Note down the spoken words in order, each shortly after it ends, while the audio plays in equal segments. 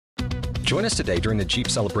Join us today during the Jeep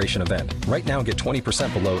Celebration event. Right now, get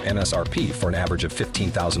 20% below MSRP for an average of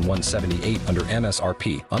 $15,178 under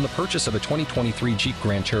MSRP on the purchase of a 2023 Jeep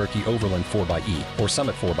Grand Cherokee Overland 4xE or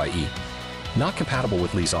Summit 4xE. Not compatible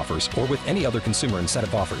with lease offers or with any other consumer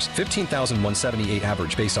incentive offers. $15,178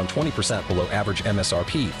 average based on 20% below average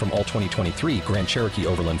MSRP from all 2023 Grand Cherokee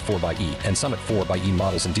Overland 4xE and Summit 4xE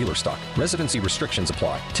models in dealer stock. Residency restrictions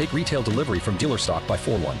apply. Take retail delivery from dealer stock by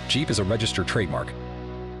 4/1. Jeep is a registered trademark.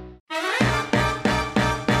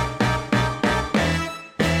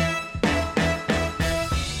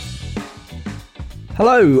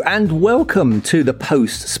 Hello and welcome to the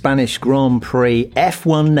post-Spanish Grand Prix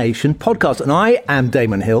F1 Nation podcast. And I am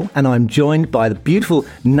Damon Hill and I'm joined by the beautiful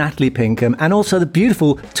Natalie Pinkham and also the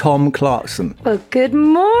beautiful Tom Clarkson. Well, good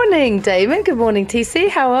morning, Damon. Good morning, TC.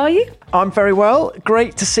 How are you? I'm very well.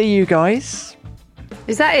 Great to see you guys.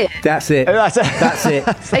 Is that it? That's it. That's it.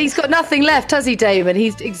 He's got nothing left, has he, Damon?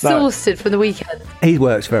 He's exhausted from the weekend. He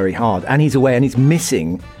works very hard and he's away and he's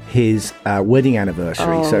missing his wedding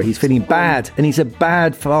anniversary, so he's feeling bad, and he's a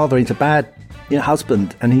bad father, he's a bad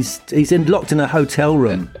husband, and he's locked in a hotel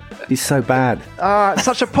room. He's so bad.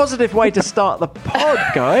 Such a positive way to start the pod,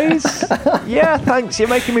 guys. Yeah, thanks. You're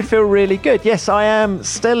making me feel really good. Yes, I am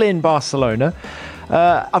still in Barcelona.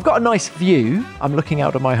 I've got a nice view. I'm looking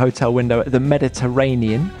out of my hotel window at the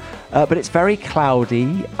Mediterranean. But it's very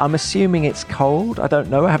cloudy. I'm assuming it's cold. I don't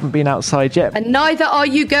know. I haven't been outside yet. And neither are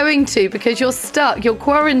you going to, because you're stuck. You're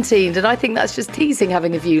quarantined. And I think that's just teasing,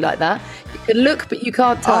 having a view like that. You can look, but you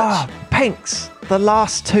can't touch. Pinks. The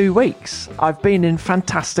last 2 weeks, I've been in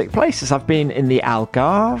fantastic places. I've been in the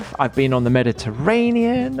Algarve. I've been on the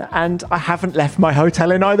Mediterranean. And I haven't left my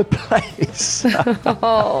hotel in either place.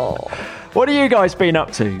 What have you guys been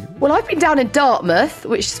up to? Well, I've been down in Dartmouth,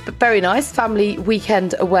 which is very nice. Family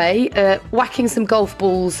weekend away. Whacking some golf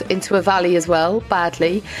balls into a valley as well,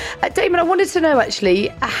 badly. Damon, I wanted to know, actually,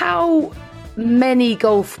 how many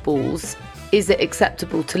golf balls is it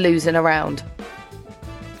acceptable to lose in a round?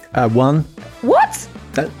 One. What?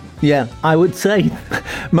 Yeah, I would say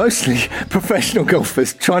mostly professional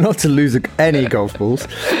golfers try not to lose any golf balls.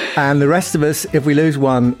 And the rest of us, if we lose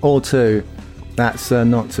one or two, that's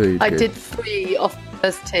not too good. I did 3 off the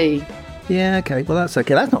first tee. Yeah, okay. Well, that's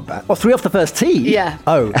okay. That's not bad. Oh, 3 off the first tee? Yeah.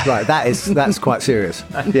 Oh, right. That's quite serious.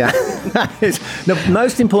 Yeah. The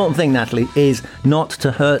most important thing, Natalie, is not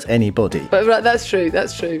to hurt anybody. But right, that's true.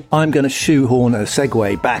 That's true. I'm going to shoehorn a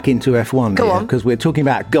segue back into F1 Go here, on. because we're talking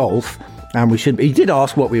about golf. And we should. He did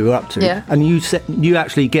ask what we were up to. Yeah. And you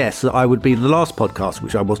actually guessed that I would be the last podcast,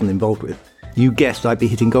 which I wasn't involved with. You guessed I'd be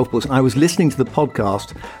hitting golf balls. And I was listening to the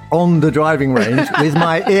podcast on the driving range with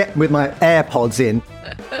my AirPods in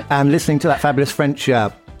and listening to that fabulous French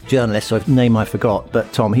journalist, whose name I forgot.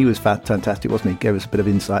 But Tom, he was fantastic, wasn't he? Gave us a bit of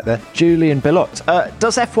insight there. Julian Billot.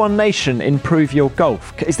 Does F1 Nation improve your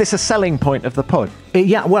golf? Is this a selling point of the pod?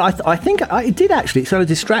 Yeah, well, I think it did actually. It sort of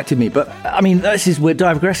distracted me. But, I mean, we're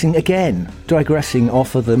digressing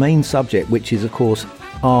off of the main subject, which is, of course,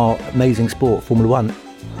 our amazing sport, Formula One.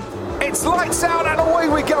 It's lights out and away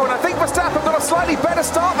we go, and I think Verstappen got a slightly better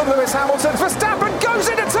start than Lewis Hamilton. Verstappen goes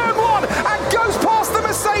into turn 1 and goes past the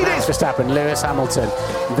Mercedes. Verstappen, Lewis Hamilton,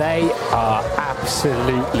 they are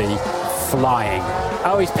absolutely flying.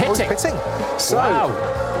 Oh, he's pitting. So, wow.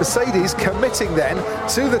 Mercedes committing then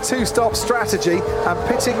to the two-stop strategy and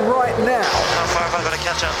pitting right now. How far have I got to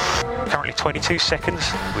catch up? Currently 22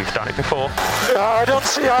 seconds. We've done it before. I don't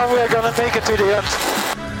see how we're going to make it to the end.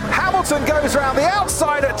 Hamilton goes round the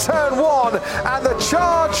outside at turn 1 and the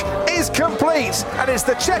charge is complete, and it's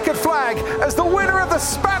the checkered flag as the winner of the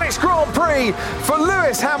Spanish Grand Prix for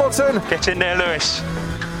Lewis Hamilton. Get in there, Lewis.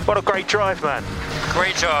 What a great drive, man.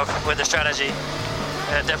 Great job with the strategy.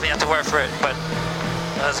 Definitely have to work for it, but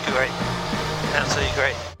that's great. Absolutely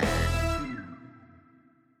great.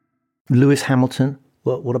 Lewis Hamilton,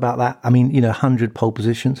 what about that? I mean, 100 pole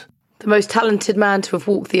positions. The most talented man to have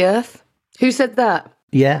walked the earth. Who said that?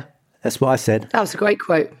 Yeah, that's what I said. That was a great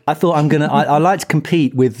quote. I thought I like to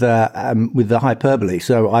compete with the hyperbole,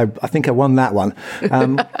 so I think I won that one.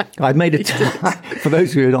 I made it. For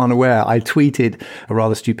those who aren't aware, I tweeted a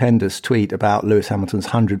rather stupendous tweet about Lewis Hamilton's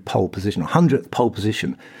 100th pole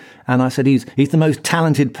position, and I said he's the most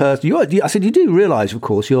talented person. I said you do realise, of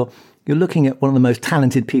course, you're looking at one of the most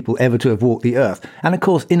talented people ever to have walked the earth, and of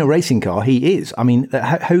course, in a racing car, he is. I mean,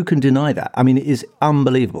 who can deny that? I mean, it is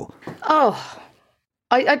unbelievable. Oh.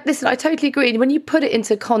 Listen, I totally agree. When you put it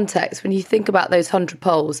into context, when you think about those 100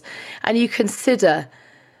 poles and you consider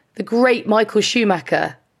the great Michael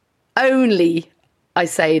Schumacher only I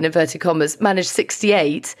say in inverted commas, managed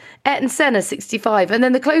 68. Ayrton Senna 65, and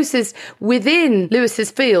then the closest within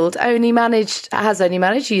Lewis's field has only managed,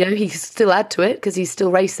 he can still add to it because he's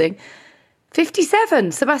still racing,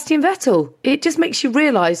 57, Sebastian Vettel. It just makes you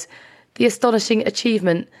realise the astonishing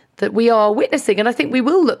achievement that we are witnessing. And I think we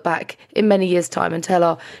will look back in many years' time and tell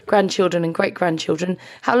our grandchildren and great-grandchildren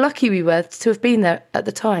how lucky we were to have been there at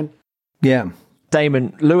the time. Yeah.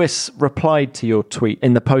 Damon, Lewis replied to your tweet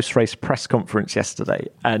in the post-race press conference yesterday.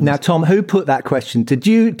 And now, Tom, who put that question? Did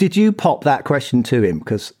you pop that question to him?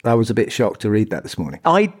 Because I was a bit shocked to read that this morning.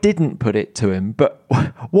 I didn't put it to him, but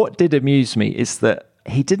what did amuse me is that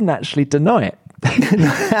he didn't actually deny it.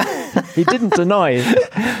 He didn't deny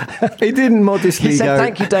it. He didn't modestly He said, go,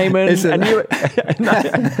 "Thank you, Damon." And you...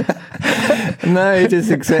 No, he just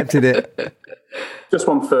accepted it. Just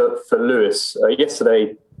one for Lewis.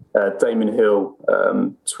 Yesterday, Damon Hill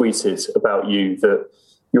tweeted about you that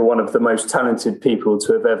you're one of the most talented people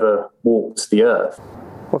to have ever walked the earth.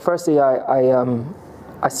 Well, firstly,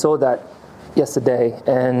 I saw that yesterday,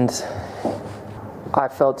 and I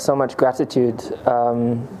felt so much gratitude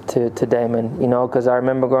to Damon, because I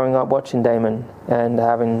remember growing up watching Damon and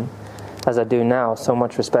having, as I do now, so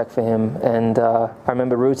much respect for him. And I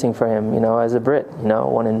remember rooting for him, as a Brit,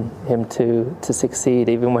 wanting him to succeed,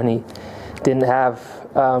 even when he didn't have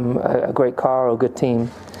a great car or a good team.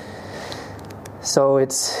 So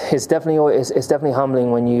it's definitely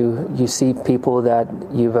humbling when you see people that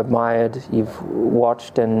you've admired, you've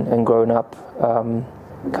watched and grown up,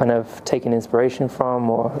 kind of taking inspiration from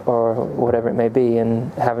or whatever it may be,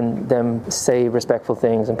 and having them say respectful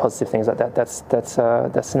things and positive things like that. That's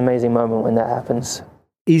an amazing moment when that happens.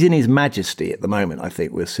 He's in his majesty at the moment. I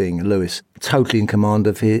think we're seeing Lewis totally in command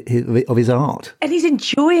of his art. And he's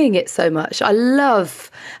enjoying it so much.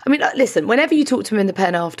 Listen, whenever you talk to him in the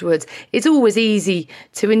pen afterwards, it's always easy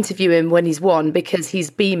to interview him when he's won because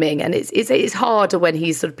he's beaming, and it's harder when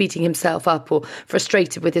he's sort of beating himself up or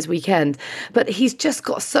frustrated with his weekend. But he's just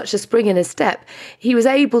got such a spring in his step. He was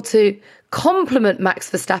able to compliment Max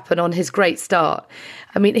Verstappen on his great start.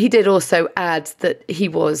 I mean, he did also add that he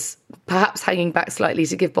was perhaps hanging back slightly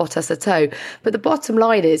to give Bottas a tow. But the bottom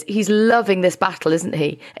line is he's loving this battle, isn't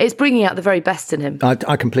he? It's bringing out the very best in him.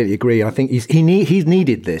 I completely agree. I think he's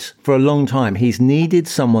needed this for a long time. He's needed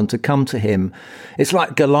someone to come to him. It's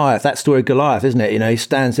like Goliath, that story of Goliath, isn't it? He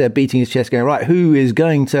stands there beating his chest going, right, who is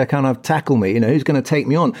going to kind of tackle me? Who's going to take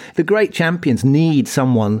me on? The great champions need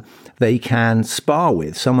someone they can spar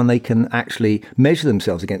with, someone they can actually measure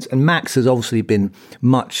themselves against. And Max has obviously been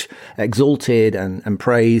much exalted and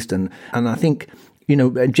praised. And I think,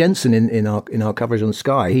 Jensen in our coverage on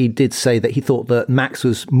Sky, he did say that he thought that Max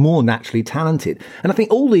was more naturally talented. And I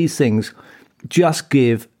think all these things just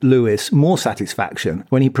give Lewis more satisfaction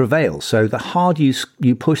when he prevails. So the harder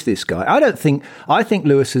you push this guy, I think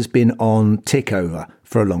Lewis has been on tick over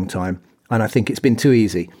for a long time. And I think it's been too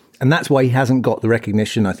easy. And that's why he hasn't got the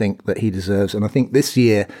recognition, I think, that he deserves. And I think this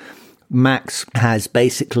year, Max has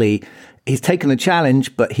he's taken the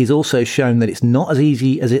challenge, but he's also shown that it's not as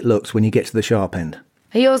easy as it looks when you get to the sharp end.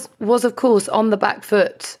 He was, of course, on the back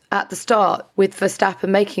foot at the start with Verstappen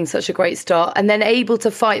making such a great start and then able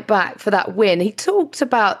to fight back for that win. He talked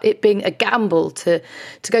about it being a gamble to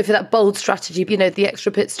go for that bold strategy, the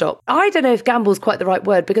extra pit stop. I don't know if gamble is quite the right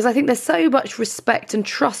word because I think there's so much respect and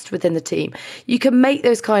trust within the team. You can make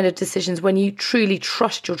those kind of decisions when you truly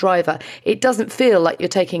trust your driver. It doesn't feel like you're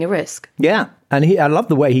taking a risk. Yeah. And I love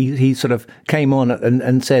the way he sort of came on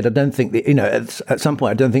and said, I don't think that, at some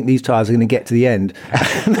point, I don't think these tyres are going to get to the end.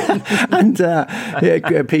 And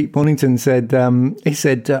Pete Bonington said,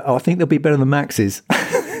 I think they'll be better than Max's.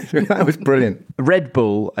 That was brilliant. Red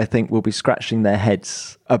Bull, I think, will be scratching their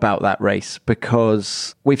heads about that race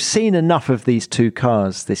because we've seen enough of these two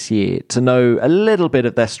cars this year to know a little bit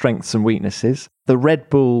of their strengths and weaknesses. The Red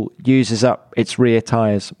Bull uses up its rear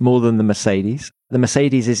tyres more than the Mercedes. The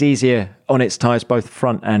Mercedes is easier on its tyres, both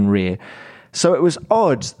front and rear. So it was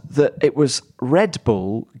odd that it was Red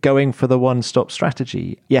Bull going for the one-stop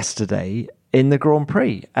strategy yesterday in the Grand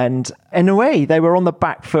Prix. And in a way, they were on the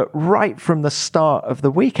back foot right from the start of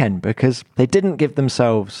the weekend because they didn't give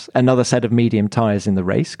themselves another set of medium tyres in the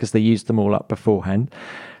race because they used them all up beforehand.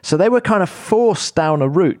 So they were kind of forced down a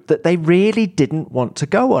route that they really didn't want to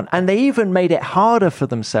go on. And they even made it harder for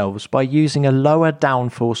themselves by using a lower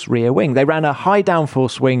downforce rear wing. They ran a high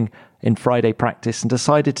downforce wing in Friday practice and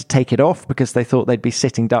decided to take it off because they thought they'd be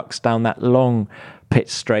sitting ducks down that long pit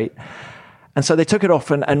straight. And so they took it off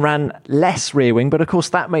and ran less rear wing. But of course,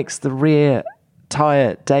 that makes the rear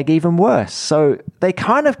tyre deg even worse. So they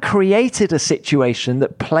kind of created a situation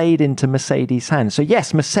that played into Mercedes' hands. So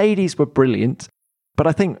yes, Mercedes were brilliant. But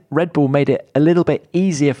I think Red Bull made it a little bit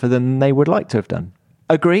easier for them than they would like to have done.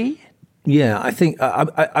 Agree? Yeah, I think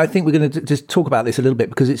we're going to just talk about this a little bit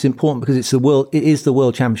because it's important, because it is the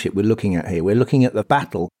World Championship we're looking at here. We're looking at the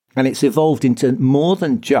battle, and it's evolved into more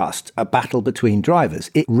than just a battle between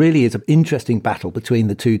drivers. It really is an interesting battle between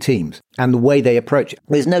the two teams and the way they approach it.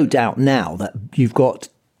 There's no doubt now that you've got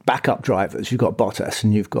backup drivers. You've got Bottas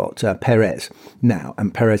and you've got Perez now,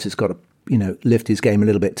 and Perez has got to lift his game a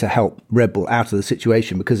little bit to help Red Bull out of the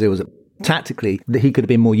situation, because there was tactically he could have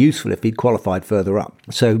been more useful if he'd qualified further up.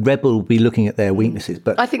 So Red Bull will be looking at their weaknesses.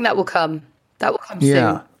 But I think that will come. That will come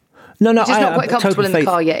yeah. soon. No, He's not quite comfortable in the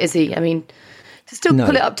car yet, is he? I mean, to still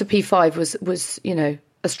pull it up to P5 was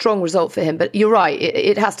a strong result for him. But you're right,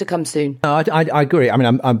 it has to come soon. No, I agree. I mean,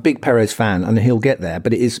 I'm a big Perez fan, and he'll get there.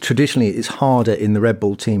 But it's harder in the Red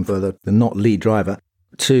Bull team for the not lead driver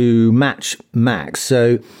to match Max.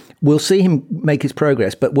 So we'll see him make his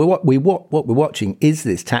progress, but what we're watching is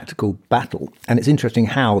this tactical battle. And it's interesting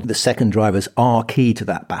how the second drivers are key to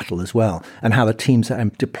that battle as well, and how the teams are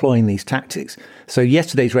deploying these tactics. So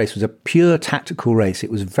yesterday's race was a pure tactical race.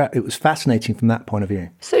 It was fascinating from that point of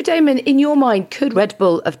view. So Damon, in your mind, could Red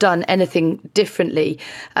Bull have done anything differently?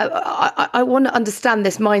 I want to understand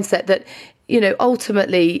this mindset that,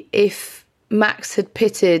 ultimately, if Max had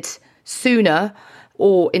pitted sooner,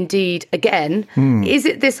 or indeed again, is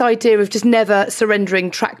it this idea of just never surrendering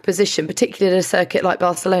track position, particularly at a circuit like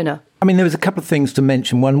Barcelona? I mean, there was a couple of things to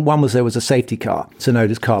mention. One was there was a safety car.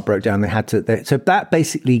 Tsunoda's car broke down. So that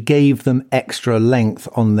basically gave them extra length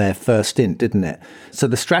on their first stint, didn't it? So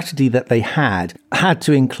the strategy that they had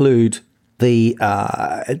to include the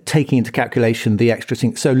taking into calculation the extra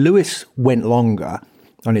thing. So Lewis went longer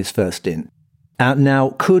on his first stint.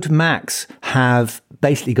 Now, could Max have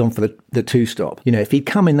basically gone for the two-stop? If he'd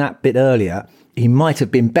come in that bit earlier, he might have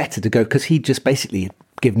been better to go, because he'd just basically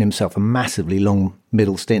given himself a massively long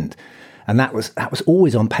middle stint. And that was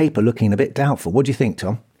always on paper looking a bit doubtful. What do you think,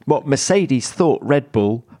 Tom? Well, Mercedes thought Red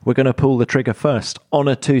Bull were going to pull the trigger first on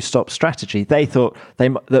a two-stop strategy. They thought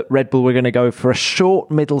that Red Bull were going to go for a short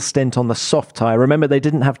middle stint on the soft tyre. Remember, they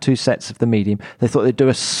didn't have two sets of the medium. They thought they'd do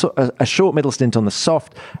a short middle stint on the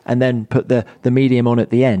soft and then put the medium on at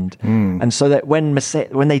the end. And so that when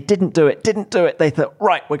they didn't do it, they thought,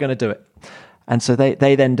 right, we're going to do it. And so they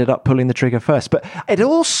ended up pulling the trigger first. But it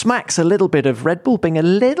all smacks a little bit of Red Bull being a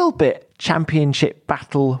little bit championship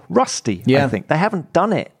battle rusty, I think. They haven't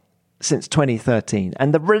done it since 2013.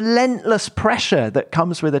 And the relentless pressure that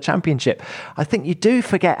comes with a championship, I think you do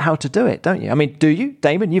forget how to do it, don't you? I mean, do you?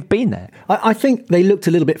 Damon, you've been there. I think they looked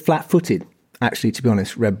a little bit flat-footed, actually, to be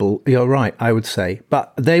honest, Red Bull. You're right, I would say.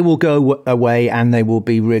 But they will go away and they will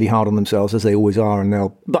be really hard on themselves, as they always are.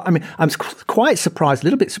 But I mean, I'm quite surprised, a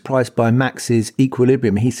little bit surprised by Max's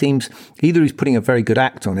equilibrium. He seems, either he's putting a very good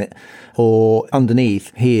act on it, or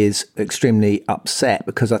underneath he is extremely upset,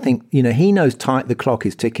 because I think, he knows the clock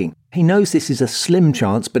is ticking. He knows this is a slim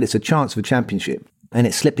chance, but it's a chance for championship. And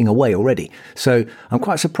it's slipping away already. So I'm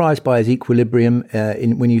quite surprised by his equilibrium.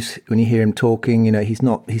 When you hear him talking,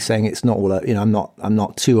 he's saying it's not all. I'm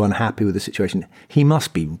not too unhappy with the situation. He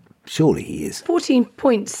must be. Surely he is. 14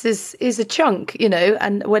 points is a chunk,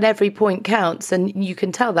 and when every point counts, and you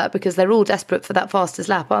can tell that because they're all desperate for that fastest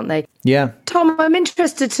lap, aren't they? Yeah. Tom, I'm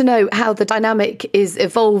interested to know how the dynamic is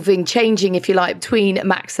evolving, changing, if you like, between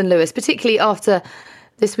Max and Lewis, particularly after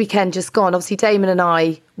this weekend just gone. Obviously, Damon and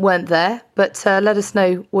I weren't there, but let us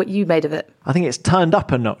know what you made of it. I think it's turned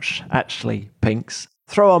up a notch, actually, Pinks.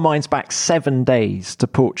 Throw our minds back 7 days to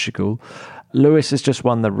Portugal. Lewis has just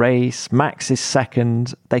won the race. Max is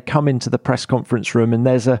second. They come into the press conference room and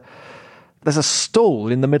there's a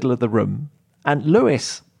stall in the middle of the room. And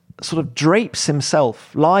Lewis sort of drapes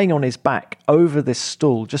himself, lying on his back, over this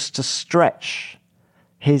stool just to stretch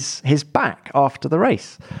his back after the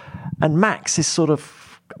race. And Max is sort of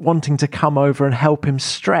wanting to come over and help him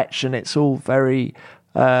stretch. And it's all very,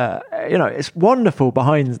 it's wonderful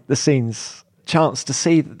behind the scenes chance to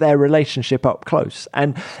see their relationship up close.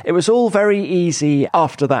 And it was all very easy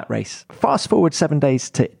after that race. Fast forward 7 days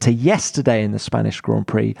to yesterday in the Spanish Grand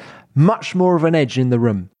Prix, much more of an edge in the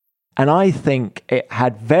room. And I think it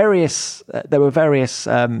had there were various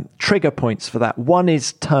trigger points for that. One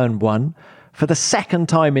is turn one. For the second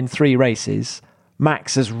time in 3 races,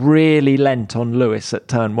 Max has really lent on Lewis at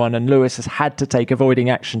turn one, and Lewis has had to take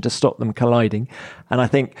avoiding action to stop them colliding. And I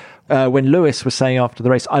think when Lewis was saying after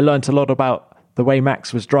the race, I learnt a lot about the way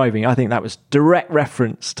Max was driving. I think that was direct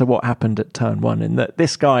reference to what happened at turn one, in that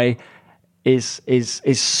this guy is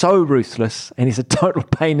so ruthless and he's a total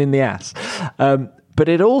pain in the ass. But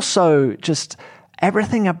it also just,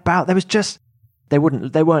 everything about, there was just they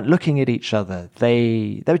weren't looking at each other.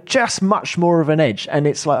 They were just much more of an edge. And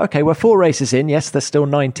it's like, okay, we're 4 races in. Yes, there's still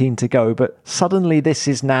 19 to go, but suddenly this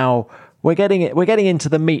is now, we're getting into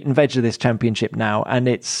the meat and veg of this championship now. And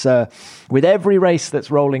it's with every race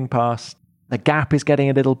that's rolling past, the gap is getting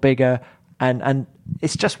a little bigger. And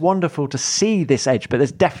it's just wonderful to see this edge, but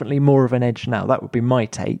there's definitely more of an edge now. That would be my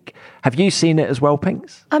take. Have you seen it as well,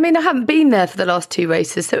 Pinks? I mean, I haven't been there for the last 2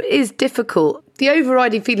 races, so it is difficult. The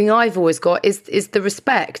overriding feeling I've always got is the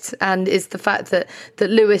respect, and is the fact that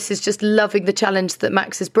Lewis is just loving the challenge that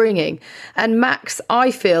Max is bringing. And Max, I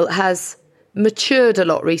feel, has matured a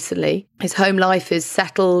lot recently. His home life is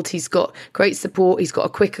settled. He's got great support. He's got a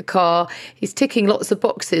quicker car. He's ticking lots of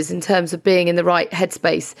boxes in terms of being in the right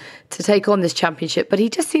headspace to take on this championship. But he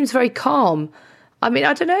just seems very calm. I mean,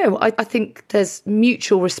 I don't know. I think there's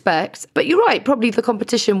mutual respect. But you're right. Probably the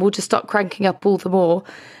competition will just start cranking up all the more.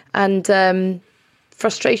 And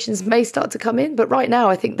frustrations may start to come in. But right now,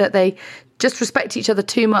 I think that they just respect each other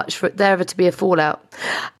too much for there ever to be a fallout.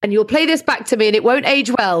 And you'll play this back to me and it won't age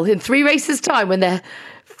well in 3 races' time when they're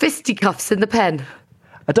fisticuffs in the pen.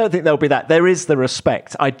 I don't think there'll be that. There is the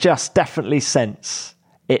respect. I just definitely sense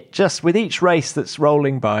it. Just with each race that's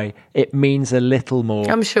rolling by, it means a little more.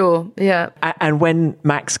 I'm sure, yeah. And when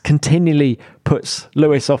Max continually puts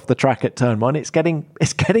Lewis off the track at turn 1, it's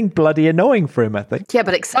getting bloody annoying for him, I think. Yeah,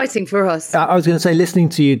 but exciting for us. I was going to say, listening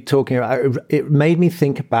to you talking about it made me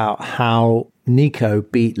think about how Nico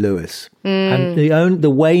beat Lewis. And the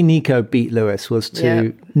way Nico beat Lewis was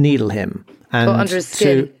to needle him. And under his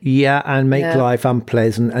skin. And make life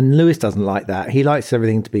unpleasant. And Lewis doesn't like that. He likes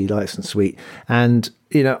everything to be nice and sweet. And,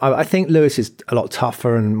 you know, I think Lewis is a lot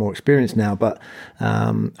tougher and more experienced now. But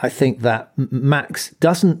I think that Max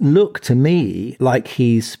doesn't look to me like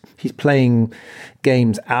he's playing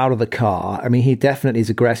games out of the car. I mean, he definitely is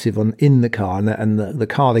aggressive in the car. And the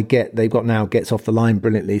car they've got now gets off the line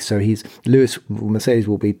brilliantly. So Mercedes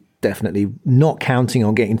will be definitely not counting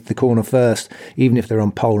on getting to the corner first, even if they're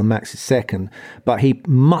on pole and Max is second. But he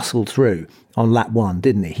muscled through on lap 1,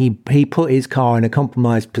 didn't he? He put his car in a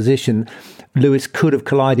compromised position. Lewis could have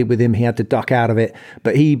collided with him. He had to duck out of it.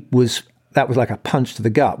 But that was like a punch to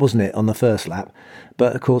the gut, wasn't it, on the first lap?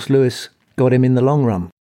 But of course, Lewis got him in the long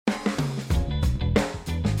run.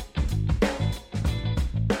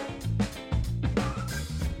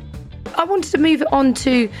 I wanted to move on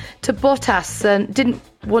to Bottas and didn't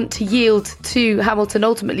want to yield to Hamilton,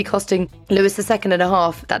 ultimately costing Lewis a second and a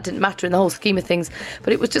half. That didn't matter in the whole scheme of things,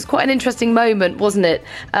 but it was just quite an interesting moment, wasn't it?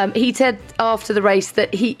 He said after the race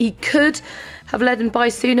that he could have led him by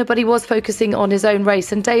sooner, but he was focusing on his own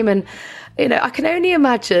race. And Damon, you know, I can only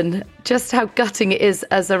imagine just how gutting it is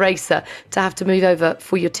as a racer to have to move over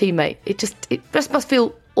for your teammate. It just must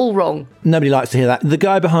feel all wrong. Nobody likes to hear that. The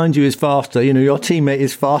guy behind you is faster. You know, your teammate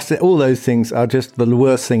is faster. All those things are just the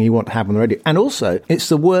worst thing you want to have on the radio. And also, it's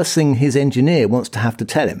the worst thing his engineer wants to have to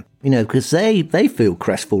tell him. You know, because they feel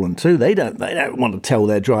crestfallen too. They don't want to tell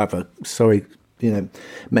their driver, sorry, you know,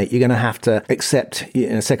 mate, you're going to have to accept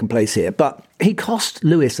second place here. But he cost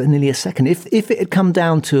Lewis nearly a second. If it had come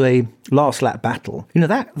down to a last lap battle, you know,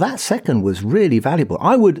 that second was really valuable.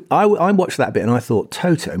 I watched that bit and I thought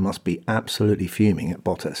Toto must be absolutely fuming at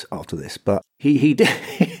Bottas after this. But he did,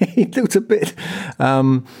 he looked a bit,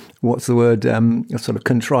 what's the word, sort of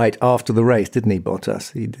contrite after the race, didn't he,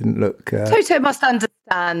 Bottas? He didn't look... Toto must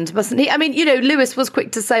understand, mustn't he? I mean, you know, Lewis was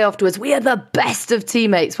quick to say afterwards, we are the best of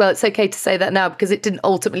teammates. Well, it's okay to say that now because it didn't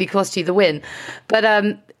ultimately cost you the win.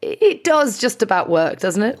 But it does just about work,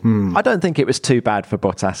 doesn't it? I don't think it was too bad for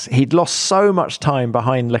Bottas. He'd lost so much time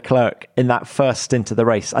behind Leclerc in that first stint of the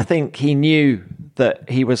race. I think he knew that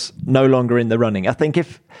he was no longer in the running. I think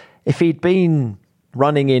if he'd been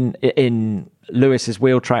running in Lewis's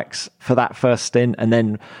wheel tracks for that first stint, and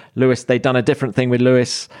then they'd done a different thing with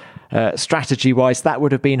Lewis strategy-wise, that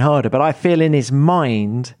would have been harder. But I feel in his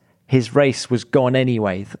mind, his race was gone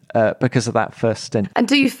anyway because of that first stint. And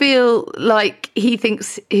do you feel like he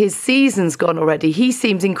thinks his season's gone already? He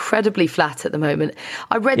seems incredibly flat at the moment.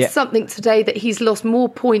 I read something today that he's lost more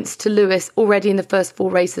points to Lewis already in the first 4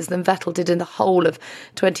 races than Vettel did in the whole of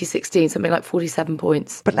 2016, something like 47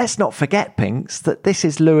 points. But let's not forget, Pinks, that this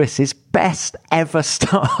is Lewis's best ever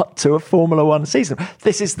start to a Formula One season.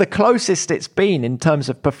 This is the closest it's been in terms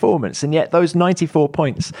of performance, and yet those 94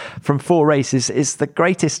 points from 4 races is the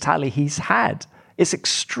greatest tally he's had. It's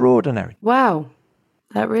extraordinary. It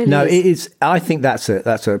really is. It is. I think that's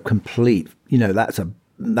a complete, you know,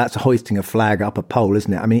 that's hoisting a flag up a pole,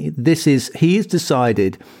 isn't it? I mean, he has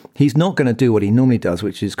decided he's not going to do what he normally does,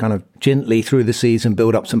 which is kind of gently through the season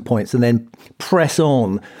build up some points and then press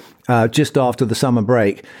on just after the summer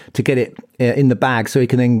break to get it in the bag so he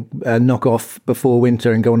can then knock off before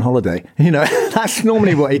winter and go on holiday. That's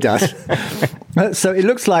normally what he does. So it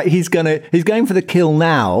looks like he's going for the kill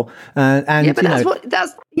now. And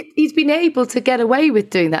but he's been able to get away with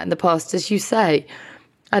doing that in the past, as you say.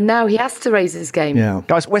 And now he has to raise his game. Yeah.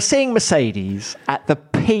 Guys, we're seeing Mercedes at the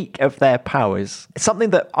peak of their powers. It's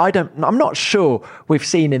something that I'm not sure we've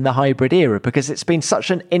seen in the hybrid era, because it's been such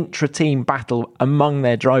an intra-team battle among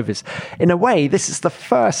their drivers. In a way, this is the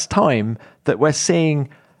first time that we're seeing,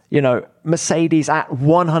 Mercedes at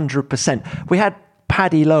 100%. We had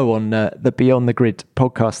Paddy Lowe on the Beyond the Grid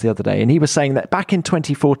podcast the other day, and he was saying that back in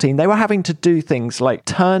 2014 they were having to do things like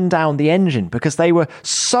turn down the engine because they were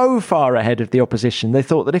so far ahead of the opposition. They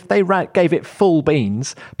thought that if they gave it full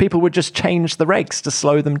beans, people would just change the regs to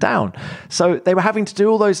slow them down. So they were having to do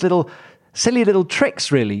all those silly little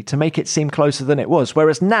tricks really to make it seem closer than it was.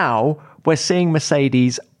 Whereas now we're seeing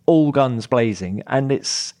Mercedes all guns blazing, and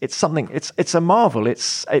it's something. It's a marvel.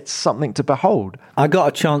 It's something to behold. I got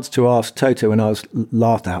a chance to ask Toto when I was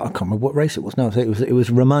laughed out. I can't remember what race it was. No, it was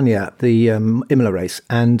Romagna, the Imola race,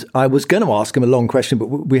 and I was going to ask him a long question, but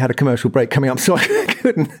we had a commercial break coming up, so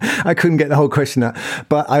I couldn't get the whole question out.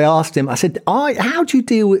 But I asked him. I said, "How do you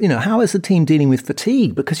deal with how is the team dealing with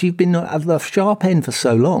fatigue? Because you've been at the sharp end for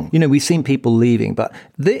so long. We've seen people leaving, but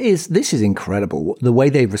this is incredible the way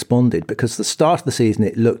they've responded. Because the start of the season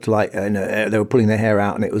it looked like they were pulling their hair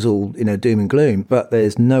out and it was all doom and gloom, but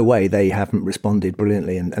there's no way they haven't responded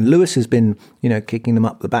brilliantly, and Lewis has been kicking them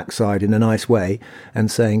up the backside in a nice way and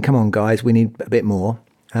saying, come on guys, we need a bit more.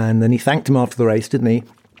 And then he thanked him after the race, didn't he,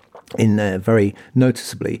 very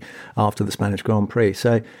noticeably after the Spanish Grand Prix.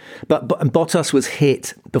 So, but Bottas was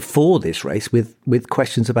hit before this race with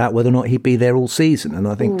questions about whether or not he'd be there all season, and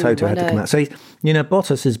I think Toto had to come out. So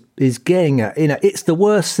Bottas is getting it's the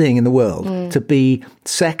worst thing in the world to be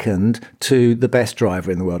second to the best driver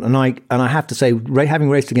in the world. And I have to say, having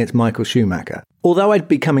raced against Michael Schumacher, although I'd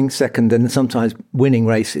be coming second and sometimes winning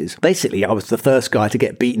races, basically I was the first guy to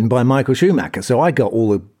get beaten by Michael Schumacher. So I got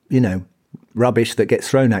all the rubbish that gets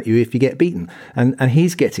thrown at you if you get beaten, and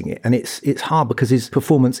he's getting it, and it's hard because his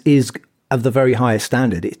performance is of the very highest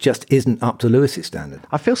standard. It just isn't up to Lewis's standard.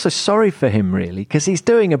 I feel so sorry for him really, because he's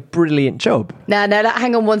doing a brilliant job. No,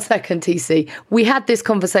 hang on 1 second, TC. We had this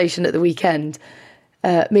conversation at the weekend,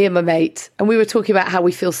 me and my mate, and we were talking about how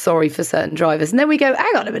we feel sorry for certain drivers, and then we go,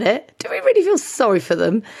 hang on a minute, do we really feel sorry for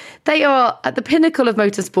them? They are at the pinnacle of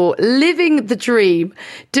motorsport, living the dream,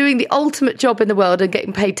 doing the ultimate job in the world and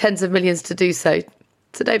getting paid tens of millions to do so.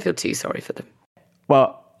 So don't feel too sorry for them.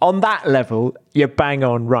 Well, on that level, you're bang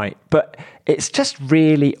on right. But it's just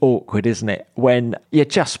really awkward, isn't it, when you're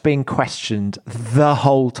just being questioned the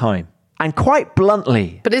whole time. And quite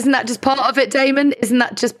bluntly. But isn't that just part of it, Damon? Isn't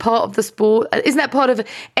that just part of the sport? Isn't that part of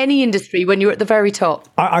any industry when you're at the very top?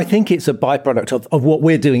 I think it's a byproduct of what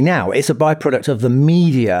we're doing now. It's a byproduct of the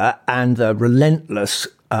media and the relentless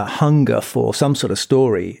hunger for some sort of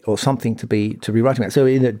story or something to be writing about. So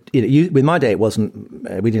with my day, it wasn't.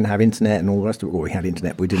 We didn't have internet and all the rest of it. Well, we had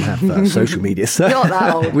internet, but we didn't have social media. So not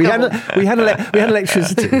that old. we had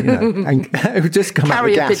electricity, and it would just come out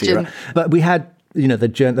of the gas era. But we had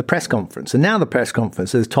the press conference. And now the press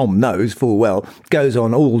conference, as Tom knows full well, goes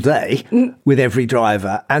on all day with every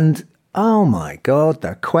driver. And oh my God,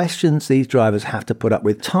 the questions these drivers have to put up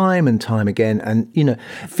with time and time again. And,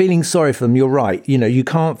 feeling sorry for them, you're right. You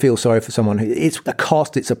can't feel sorry for someone it's a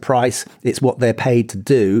cost, it's a price, it's what they're paid to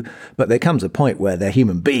do. But there comes a point where they're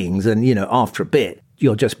human beings. And, after a bit,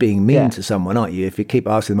 you're just being mean to someone, aren't you, if you keep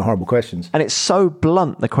asking them horrible questions? And it's so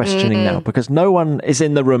blunt, the questioning now, because no one is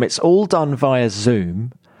in the room. It's all done via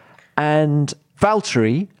Zoom. And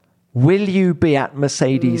Valtteri, will you be at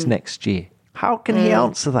Mercedes next year? How can he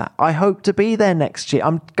answer that? I hope to be there next year.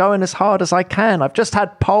 I'm going as hard as I can. I've just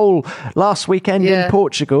had pole last weekend in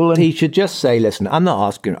Portugal. And he should just say, listen, if you're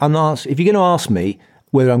going to ask me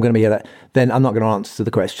whether I'm going to be at that, then I'm not going to answer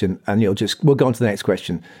the question, and we'll go on to the next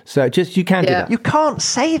question. So you can do that. You can't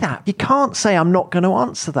say that. You can't say I'm not going to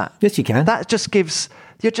answer that. Yes, you can. That just gives...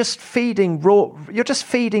 You're just feeding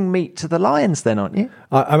meat to the lions then, aren't you?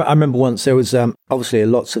 I remember once there was obviously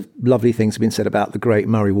lots of lovely things have been said about the great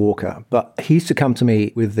Murray Walker, but he used to come to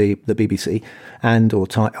me with the BBC or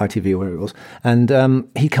ITV or wherever it was, and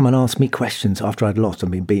he'd come and ask me questions after I'd lost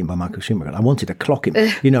and been beaten by Michael Schumacher. And I wanted to clock him,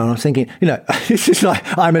 and I was thinking, this is like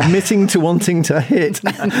I'm admitting to wanting to hit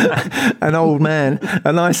an old man,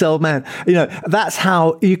 a nice old man. That's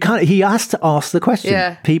how you can't. He has to ask the question.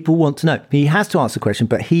 Yeah. People want to know. He has to ask the question.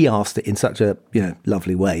 But he asked it in such a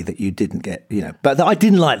lovely way that you didn't get but I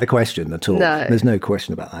didn't like the question at all. No. There's no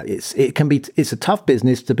question about that. It's a tough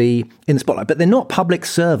business to be in the spotlight, but they're not public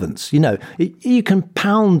servants. You can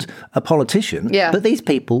pound a politician, but these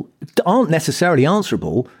people aren't necessarily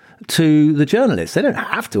answerable to the journalists. They don't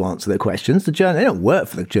have to answer their questions. They don't work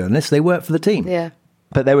for the journalists. They work for the team. Yeah.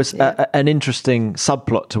 But there was an interesting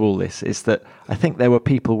subplot to all this, is that I think there were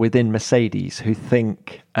people within Mercedes who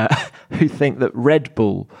think that Red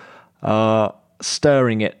Bull are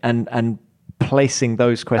stirring it and placing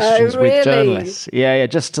those questions with journalists. Yeah,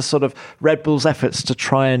 just to sort of Red Bull's efforts to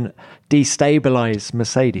try and destabilise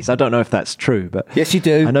Mercedes. I don't know if that's true, but yes, you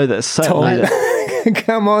do. I know that certainly.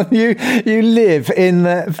 Come on, you live in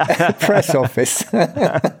the press office.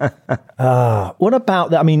 What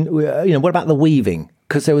about that? I mean, what about the weaving?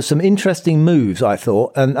 Because there was some interesting moves, I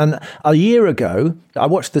thought. And a year ago, I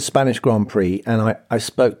watched the Spanish Grand Prix and I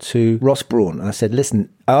spoke to Ross Brawn and I said, listen,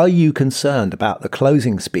 are you concerned about the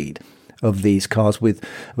closing speed of these cars with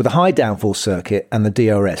a high downforce circuit and the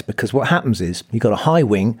DRS? Because what happens is you've got a high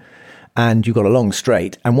wing and you've got a long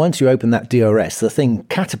straight. And once you open that DRS, the thing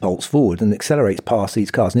catapults forward and accelerates past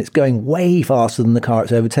these cars. And it's going way faster than the car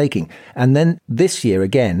it's overtaking. And then this year,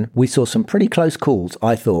 again, we saw some pretty close calls,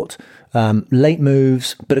 I thought. Late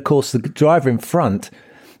moves. But of course, the driver in front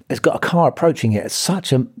has got a car approaching it at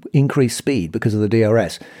such an increased speed because of the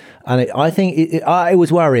DRS. And I think it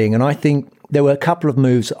was worrying. And I think there were a couple of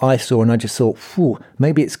moves I saw and I just thought,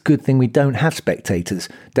 maybe it's a good thing we don't have spectators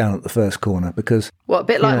down at the first corner because... Well, a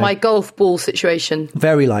bit like my golf ball situation.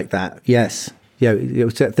 Very like that, yes. Yeah,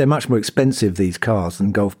 they're much more expensive, these cars,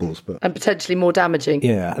 than golf balls. And potentially more damaging.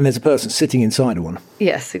 Yeah, and there's a person sitting inside of one.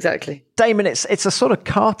 Yes, exactly. Damon, it's a sort of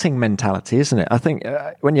karting mentality, isn't it? I think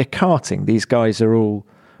when you're karting, these guys are all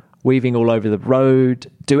weaving all over the road,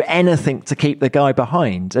 do anything to keep the guy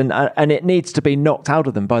behind. And it needs to be knocked out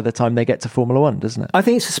of them by the time they get to Formula One, doesn't it? I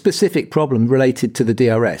think it's a specific problem related to the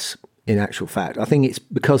DRS, in actual fact. I think it's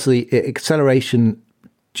because the acceleration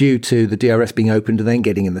due to the DRS being opened and then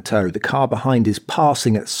getting in the tow, the car behind is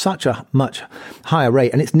passing at such a much higher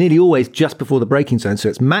rate. And it's nearly always just before the braking zone. So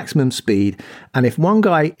it's maximum speed. And if one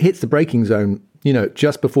guy hits the braking zone,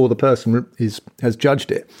 just before the person has judged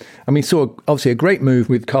it. I mean, saw obviously a great move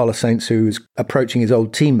with Carlos Sainz, who was approaching his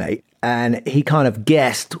old teammate, and he kind of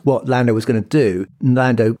guessed what Lando was going to do.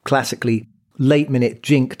 Lando classically late minute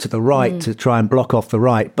jink to the right to try and block off the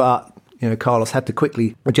right, but Carlos had to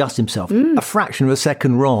quickly adjust himself. A fraction of a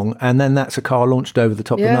second wrong, and then that's a car launched over the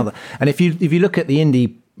top of another. And if you look at the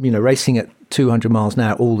Indy, racing at 200 miles an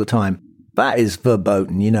hour all the time, that is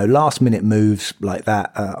verboten. Last minute moves like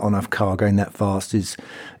that on a car going that fast is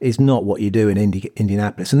not what you do in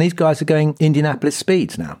Indianapolis. And these guys are going Indianapolis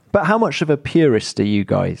speeds now. But how much of a purist are you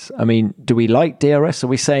guys? I mean, do we like DRS? Are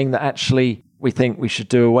we saying that actually we think we should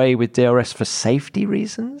do away with DRS for safety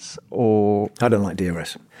reasons? Or I don't like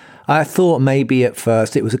DRS. I thought maybe at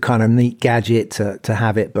first it was a kind of neat gadget to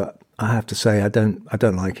have it, but I have to say I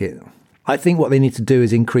don't like it. I think what they need to do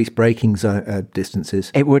is increase braking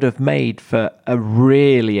distances. It would have made for a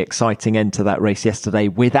really exciting end to that race yesterday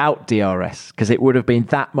without DRS, because it would have been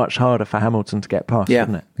that much harder for Hamilton to get past,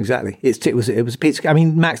 wouldn't it? Exactly. It was a piece. I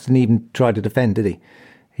mean, Max didn't even try to defend, did he?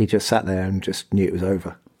 He just sat there and just knew it was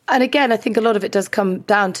over. And again, I think a lot of it does come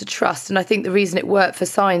down to trust. And I think the reason it worked for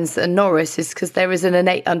Sainz and Norris is because there is an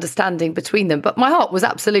innate understanding between them. But my heart was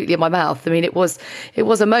absolutely in my mouth. I mean, it was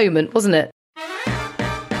a moment, wasn't it?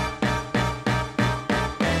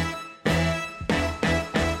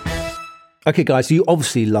 Okay, guys, you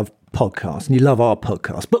obviously love podcasts and you love our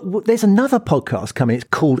podcast. But there's another podcast coming. It's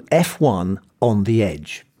called F1 on the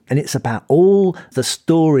Edge. And it's about all the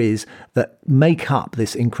stories that make up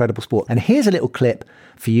this incredible sport. And here's a little clip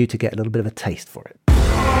for you to get a little bit of a taste for it.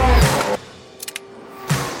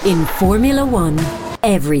 In Formula One,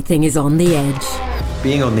 everything is on the edge.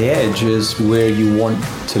 Being on the edge is where you want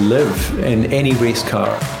to live in any race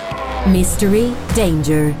car. Mystery,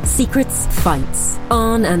 danger, secrets, fights.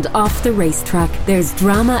 On and off the racetrack, there's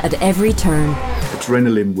drama at every turn.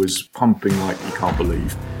 Adrenaline was pumping like you can't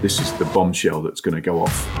believe. This is the bombshell that's going to go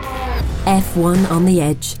off. F1 on the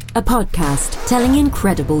Edge, a podcast telling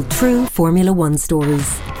incredible true Formula One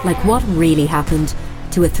stories. Like what really happened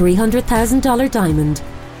to a $300,000 diamond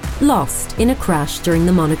lost in a crash during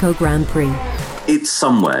the Monaco Grand Prix. It's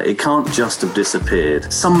somewhere. It can't just have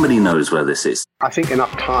disappeared. Somebody knows where this is. I think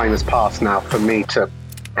enough time has passed now for me to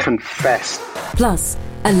confess. Plus,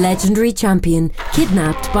 a legendary champion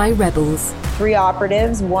kidnapped by rebels. 3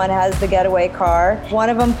 operatives, one has the getaway car. One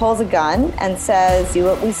of them pulls a gun and says, do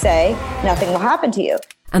what we say, nothing will happen to you.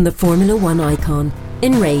 And the Formula One icon,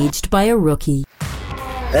 enraged by a rookie.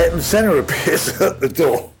 Ayrton Senna appears at the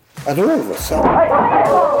door, and all of a sudden,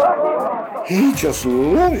 he just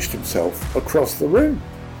launched himself across the room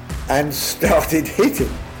and started hitting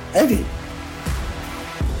Eddie.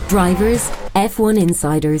 Drivers, F1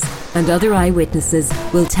 insiders, and other eyewitnesses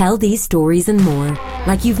will tell these stories and more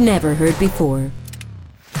like you've never heard before.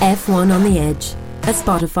 F1 on the Edge, a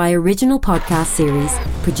Spotify original podcast series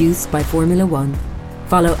produced by Formula One.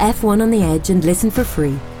 Follow F1 on the Edge and listen for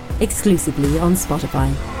free, exclusively on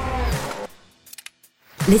Spotify.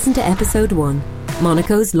 Listen to episode 1,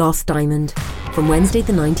 Monaco's Lost Diamond, from Wednesday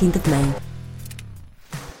the 19th of May.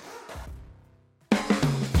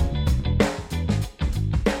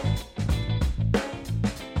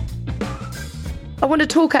 I want to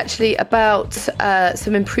talk actually about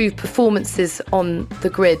some improved performances on the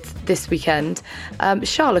grid this weekend.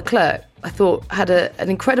 Charles Leclerc, I thought, had an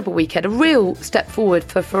incredible weekend, a real step forward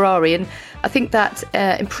for Ferrari. And I think that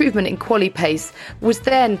improvement in quali pace was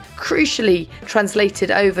then crucially translated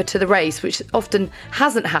over to the race, which often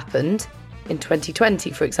hasn't happened in 2020,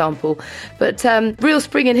 for example. But real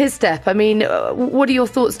spring in his step. I mean, what are your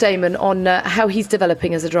thoughts, Damon, on how he's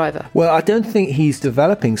developing as a driver? Well, I don't think he's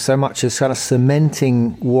developing so much as kind of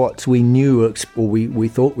cementing what we knew, or we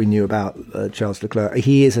thought we knew about Charles Leclerc.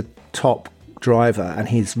 He is a top driver and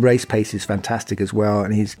his race pace is fantastic as well,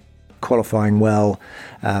 and he's qualifying well,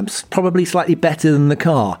 probably slightly better than the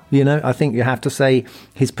car. You know, I think you have to say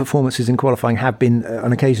his performances in qualifying have been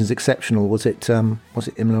on occasions exceptional. Was it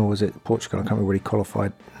Imola or was it Portugal? I can't remember where he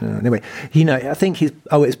qualified. Anyway, you know, I think it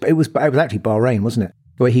was actually Bahrain, wasn't it,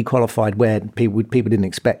 where he qualified where people didn't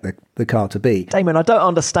expect the car to be. Damon, I don't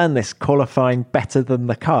understand this qualifying better than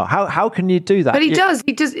the car. How can you do that? But he does.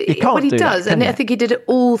 He does, and I think he did it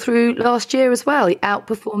all through last year as well. He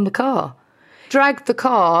outperformed the car, dragged the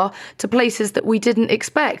car to places that we didn't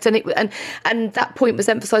expect, and that point was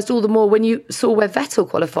emphasised all the more when you saw where Vettel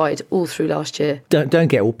qualified all through last year. Don't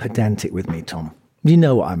get all pedantic with me, Tom. You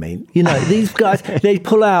know what I mean. You know, these guys, they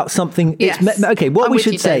pull out something. Yes. Okay, what we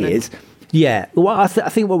should say is, I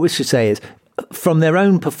think what we should say is, from their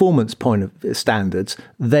own performance point of standards,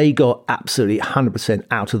 they got absolutely 100%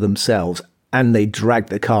 out of themselves, and they dragged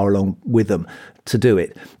the car along with them to do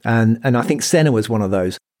it. And I think Senna was one of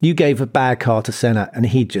those. You gave a bad car to Senna and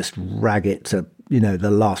he'd just rag it to, you know, the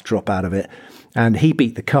last drop out of it. And he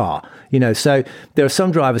beat the car, you know. So there are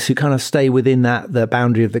some drivers who kind of stay within the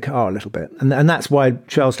boundary of the car a little bit. And that's why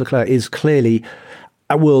Charles Leclerc is clearly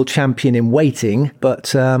a world champion in waiting.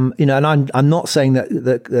 But, you know, and I'm not saying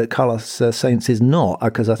that Carlos Sainz is not,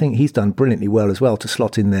 because I think he's done brilliantly well as well to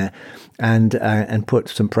slot in there and put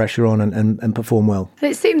some pressure on and perform well. And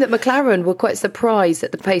it seemed that McLaren were quite surprised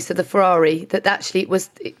at the pace of the Ferrari, that actually it was,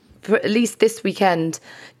 for at least this weekend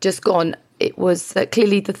just gone, it was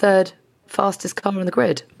clearly the third fastest car on the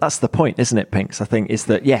grid. That's the point, isn't it, Pinks? I think is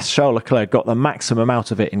that, yes, Charles Leclerc got the maximum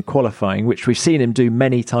out of it in qualifying, which we've seen him do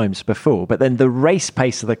many times before, but then the race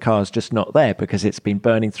pace of the car is just not there because it's been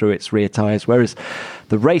burning through its rear tyres, whereas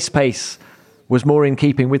the race pace was more in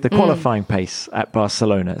keeping with the qualifying pace at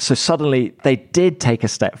Barcelona. So suddenly they did take a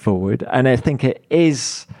step forward, and I think it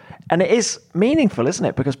is meaningful, isn't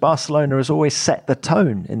it? Because Barcelona has always set the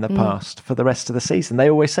tone in the past for the rest of the season. They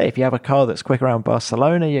always say if you have a car that's quick around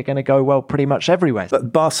Barcelona, you're going to go well pretty much everywhere.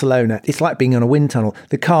 But Barcelona, it's like being on a wind tunnel.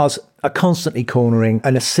 The cars are constantly cornering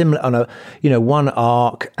and one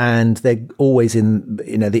arc, and they're always in,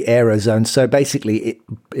 you know, the aero zone. So basically,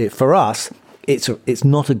 it for us, it's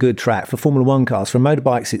not a good track for Formula One cars. For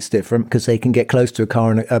motorbikes, it's different because they can get close to a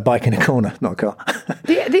car and a bike in a corner, not a car.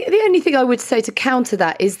 The only thing I would say to counter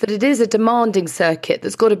that is that it is a demanding circuit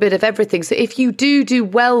that's got a bit of everything. So if you do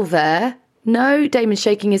well there, no, Damon's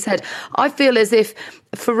shaking his head. I feel as if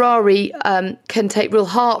Ferrari can take real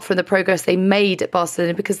heart from the progress they made at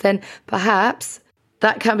Barcelona, because then perhaps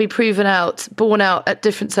that can be borne out at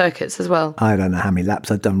different circuits as well. I don't know how many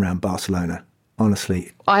laps I've done around Barcelona.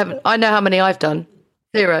 Honestly, I haven't. I know how many I've done.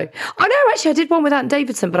 0. I know, actually, I did one with Ant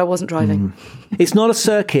Davidson, but I wasn't driving. It's not a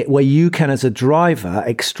circuit where you can, as a driver,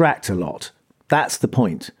 extract a lot. That's the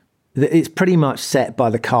point. It's pretty much set by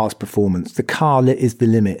the car's performance. The car is the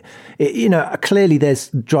limit. Clearly there's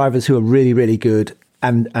drivers who are really, really good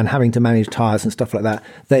and having to manage tyres and stuff like that.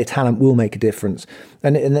 Their talent will make a difference.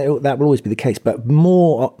 And that will always be the case. But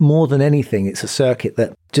more than anything, it's a circuit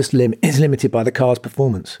that just is limited by the car's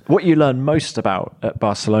performance. What you learn most about at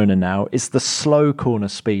Barcelona now is the slow corner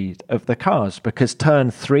speed of the cars, because turn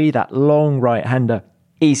 3, that long right-hander,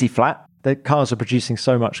 easy flat. The cars are producing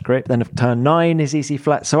so much grip. Then if turn 9 is easy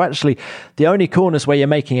flat. So actually, the only corners where you're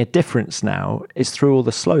making a difference now is through all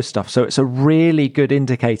the slow stuff. So it's a really good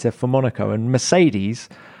indicator for Monaco. And Mercedes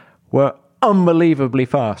were unbelievably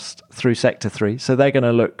fast through Sector 3. So they're going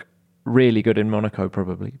to look really good in Monaco,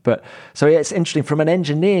 probably. But so it's interesting from an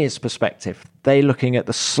engineer's perspective. They're looking at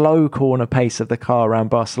the slow corner pace of the car around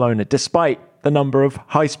Barcelona, despite the number of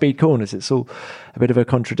high-speed corners. It's all a bit of a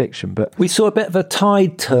contradiction. But we saw a bit of a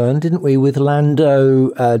tide turn, didn't we, with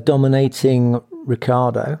Lando dominating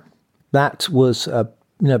Ricciardo. That was a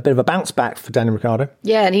bit of a bounce back for Daniel Ricciardo.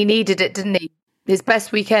 Yeah, and he needed it, didn't he? His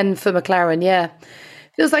best weekend for McLaren, yeah.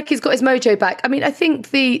 Feels like he's got his mojo back. I mean, I think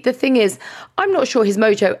the thing is, I'm not sure his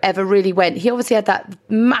mojo ever really went. He obviously had that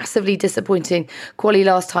massively disappointing quali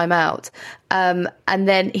last time out. And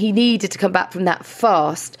then he needed to come back from that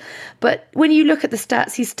fast. But when you look at the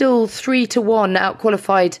stats, he's still 3-1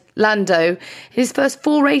 out-qualified Lando in his first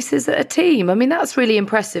 4 races at a team. I mean, that's really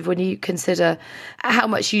impressive when you consider how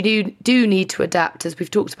much you do need to adapt, as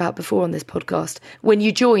we've talked about before on this podcast, when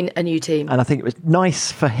you join a new team. And I think it was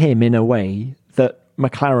nice for him in a way that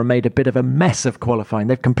McLaren made a bit of a mess of qualifying.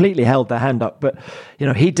 They've completely held their hand up, but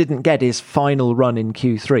he didn't get his final run in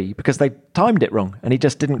Q3 because they timed it wrong and he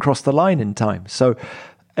just didn't cross the line in time. So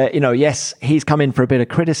yes, he's come in for a bit of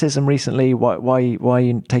criticism recently. Why are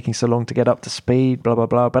you taking so long to get up to speed, blah blah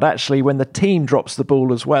blah. But actually when the team drops the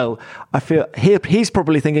ball as well, I feel he's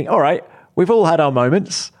probably thinking, all right, we've all had our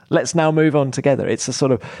moments, let's now move on together. It's a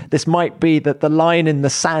sort of, this might be the line in the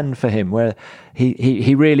sand for him where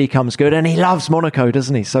he really comes good, and he loves Monaco,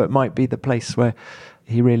 doesn't he? So it might be the place where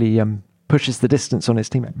he really pushes the distance on his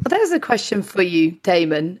teammate. Well, there's a question for you,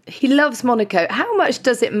 Damon. He loves Monaco. How much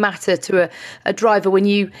does it matter to a driver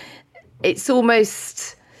when it's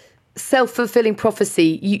almost self-fulfilling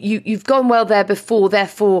prophecy? You've gone well there before,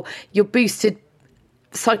 therefore you're boosted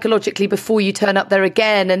psychologically before you turn up there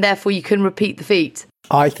again, and therefore you can repeat the feat.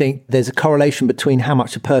 I think there's a correlation between how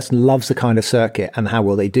much a person loves the kind of circuit and how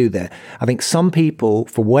well they do there. I think some people,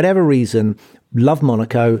 for whatever reason, love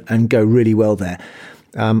Monaco and go really well there.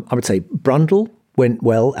 I would say Brundle went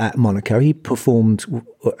well at Monaco. He performed,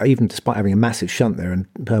 even despite having a massive shunt there and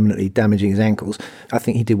permanently damaging his ankles. I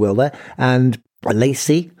think he did well there. And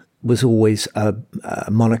Lacey was always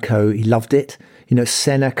Monaco. He loved it.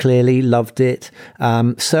 Senna clearly loved it.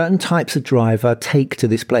 Certain types of driver take to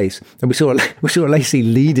this place, and we saw Lacey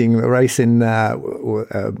leading the race in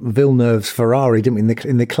Villeneuve's Ferrari, didn't we?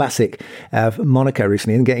 In the classic Monaco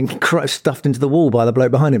recently, and getting stuffed into the wall by the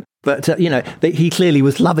bloke behind him. But he clearly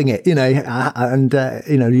was loving it. And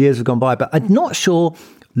years have gone by, but I'm not sure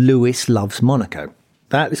Lewis loves Monaco.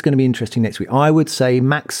 That is going to be interesting next week. I would say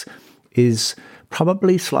Max is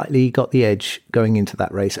probably slightly got the edge going into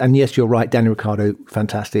that race. And yes, you're right, Daniel Ricciardo,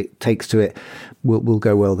 fantastic, takes to it, will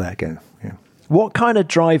go well there again. Yeah. What kind of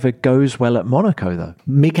driver goes well at Monaco, though?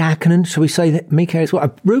 Mika Hakkinen, shall we say that Mika as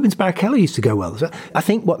well? Rubens Barrichello used to go well. So I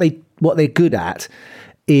think what they're good at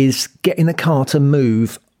is getting the car to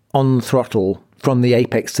move on throttle from the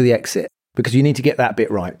apex to the exit, because you need to get that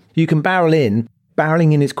bit right. You can barrel in.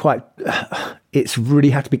 Barreling in is quite... It's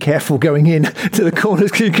really have to be careful going in to the corners,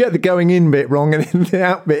 because you get the going in bit wrong and then the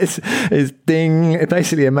out bit is ding,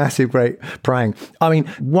 basically a massive praying. I mean,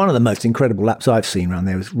 one of the most incredible laps I've seen around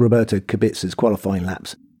there was Roberto Kubica's qualifying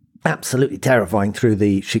laps. Absolutely terrifying through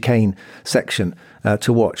the chicane section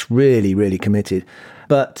to watch. Really, really committed.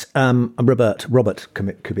 But Robert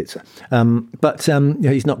Kubica. But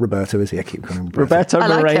he's not Roberto, is he? I keep calling him Roberto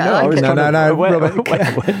Moreno. No,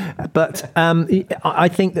 Robert. But I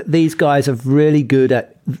think that these guys are really good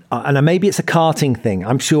at, and maybe it's a karting thing.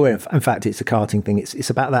 I'm sure, in fact, it's a karting thing. It's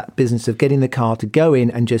about that business of getting the car to go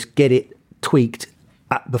in and just get it tweaked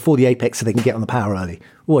before the apex so they can get on the power early.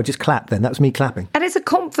 Oh, I just clapped then. That was me clapping. And it's a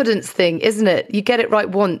confidence thing, isn't it? You get it right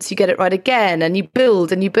once, you get it right again, and you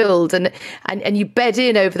build and you build and you bed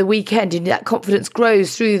in over the weekend, and that confidence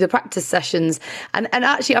grows through the practice sessions. And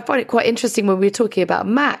actually, I find it quite interesting when we were talking about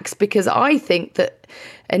Max, because I think that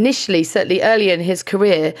initially, certainly earlier in his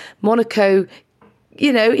career, Monaco,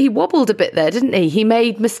 he wobbled a bit there, didn't he? He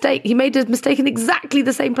made a mistake in exactly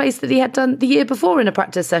the same place that he had done the year before in a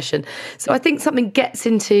practice session. So I think something gets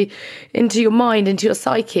into your mind, into your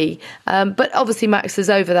psyche. But obviously Max is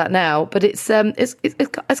over that now. But it's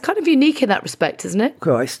kind of unique in that respect, isn't it?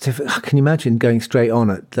 Well, can you imagine going straight on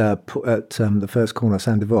at the first corner of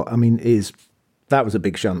Saint-Devote? I mean, that was a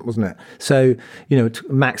big shunt, wasn't it? So,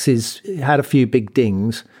 Max had a few big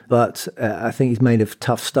dings, but I think he's made of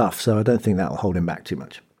tough stuff, so I don't think that'll hold him back too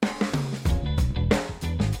much.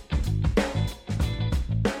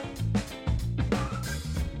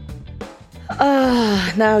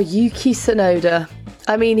 Now Yuki Tsunoda.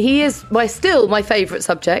 I mean, he is still my favourite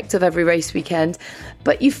subject of every race weekend,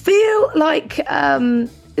 but you feel like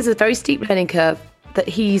it's a very steep learning curve that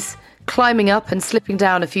he's climbing up and slipping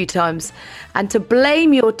down a few times. And to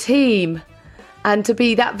blame your team And to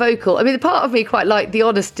be that vocal, I mean, the part of me quite liked the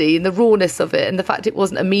honesty and the rawness of it and the fact it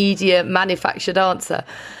wasn't a media manufactured answer.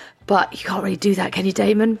 But you can't really do that, can you,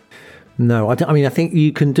 Damon? No, I think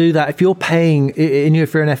you can do that if you're paying.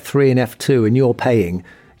 If you're an F3 and F2 and you're paying,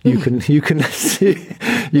 you can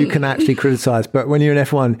actually criticise. But when you're an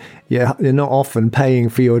F1, you're not often paying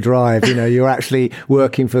for your drive. You're actually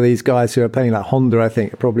working for these guys who are paying, like Honda, I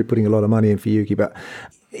think, are probably putting a lot of money in for Yuki. But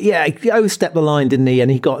yeah, he overstepped the line, didn't he? And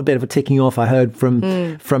he got a bit of a ticking off. I heard from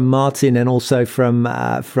Martin and also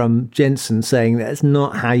from Jensen saying that's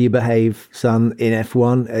not how you behave, son, in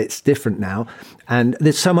F1. It's different now, and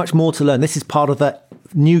there's so much more to learn. This is part of the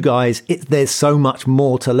new guys. There's so much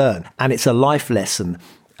more to learn, and it's a life lesson.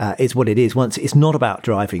 Is what it is. Once it's not about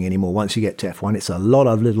driving anymore. Once you get to F1, it's a lot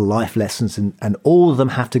of little life lessons, and all of them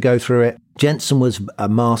have to go through it. Jensen was a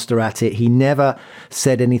master at it. He never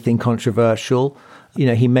said anything controversial.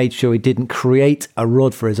 He made sure he didn't create a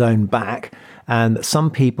rod for his own back. And some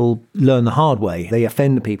people learn the hard way. They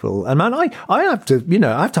offend people. And man, I have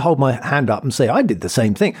to hold my hand up and say I did the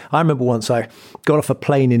same thing. I remember once I got off a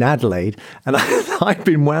plane in Adelaide and I'd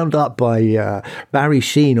been wound up by Barry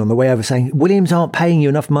Sheen on the way over saying, Williams aren't paying you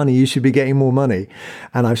enough money. You should be getting more money.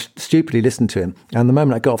 And I stupidly listened to him. And the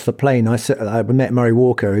moment I got off the plane, I met Murray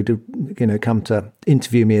Walker, who'd come to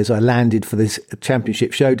interview me as I landed for this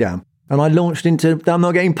championship showdown. And I launched into, I'm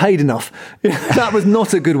not getting paid enough. That was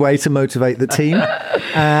not a good way to motivate the team.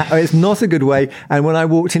 It's not a good way. And when I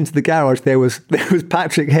walked into the garage, there was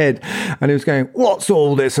Patrick Head, and he was going, what's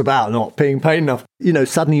all this about not being paid enough?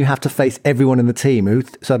 Suddenly you have to face everyone in the team who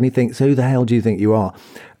suddenly thinks, who the hell do you think you are?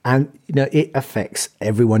 And, it affects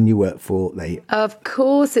everyone you work for. Of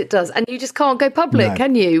course it does. And you just can't go public,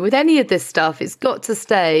 can you? With any of this stuff, it's got to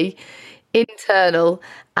stay internal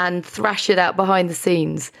and thrash it out behind the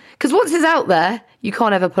scenes, because once it's out there you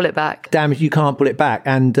can't ever pull it back. Damn it, you can't pull it back.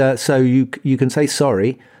 And so you can say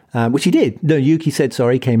sorry, which he did. No, Yuki said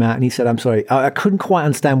sorry, came out and he said I'm sorry. I couldn't quite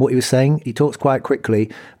understand what he was saying. He talks quite quickly,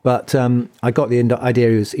 but I got the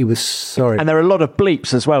idea he was sorry. And there are a lot of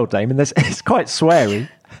bleeps as well, Damon. It's quite sweary.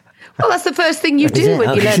 Well, that's the first thing you do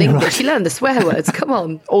when you learn English. You learn the swear words. Come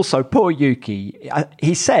on. Also, poor Yuki.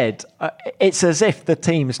 He said, it's as if the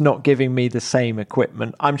team's not giving me the same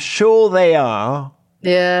equipment. I'm sure they are.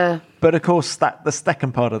 Yeah. But of course, the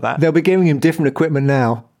second part of that. They'll be giving him different equipment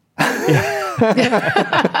now.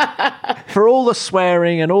 For all the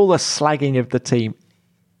swearing and all the slagging of the team,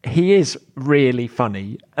 he is really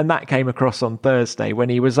funny. And that came across on Thursday when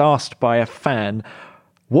he was asked by a fan,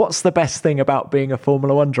 what's the best thing about being a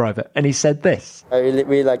Formula One driver? And he said this. I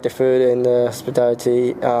really like the food and the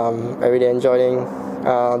hospitality. I really enjoying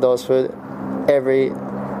those food. Every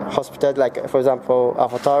hospital, like for example,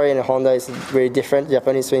 AlphaTauri and Honda is really different.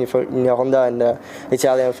 Japanese food in Honda and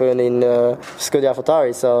Italian food in Scuderia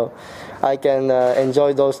AlphaTauri. So I can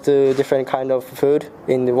enjoy those two different kind of food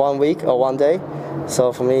in 1 week or 1 day.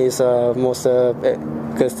 So for me, it's most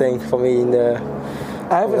good thing for me in the.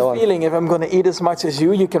 I have a feeling if I'm going to eat as much as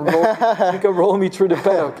you can roll me through the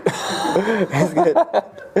paddock. That's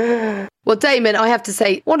good. Well, Damon, I have to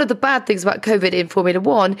say, one of the bad things about COVID in Formula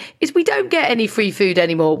One is we don't get any free food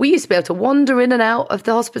anymore. We used to be able to wander in and out of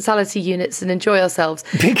the hospitality units and enjoy ourselves.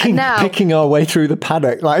 Picking our way through the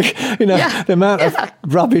paddock, the amount of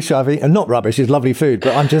rubbish I've eaten. Not rubbish, it's lovely food,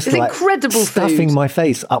 but I'm just incredible stuffing food. My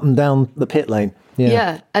face up and down the pit lane.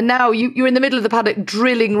 Yeah. And now you're in the middle of the paddock,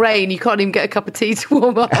 drilling rain. You can't even get a cup of tea to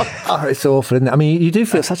warm up. Oh, it's awful, isn't it? I mean, you do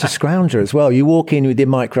feel such a scrounger as well. You walk in with your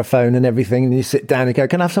microphone and everything, and you sit down and go,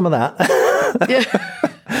 can I have some of that? Yeah.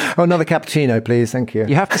 Oh, another cappuccino, please. Thank you.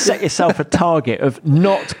 You have to set yourself a target of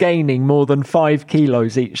not gaining more than 5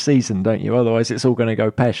 kilos each season, don't you? Otherwise, it's all going to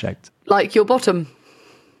go pear-shaped. Like your bottom.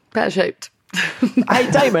 Pear-shaped.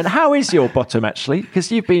 Hey, Damon, how is your bottom, actually?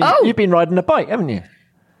 Because you've been riding a bike, haven't you?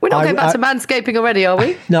 We're not going back to manscaping already, are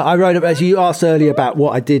we? No, I rode up, as you asked earlier about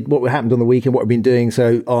what I did, what happened on the weekend, what I've been doing.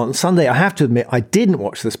 So on Sunday, I have to admit, I didn't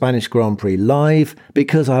watch the Spanish Grand Prix live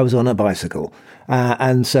because I was on a bicycle.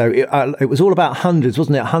 And so it was all about hundreds,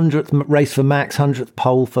 wasn't it? 100th race for Max, 100th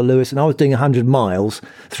pole for Lewis. And I was doing 100 miles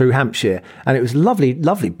through Hampshire. And it was lovely,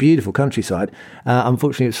 lovely, beautiful countryside.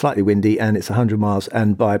 Unfortunately, it was slightly windy and it's 100 miles.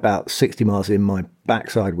 And by about 60 miles in, my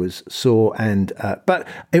backside was sore. But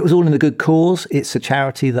it was all in a good cause. It's a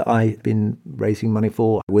charity that I've been raising money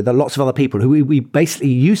for with lots of other people who we basically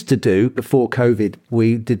used to do before COVID.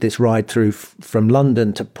 We did this ride through from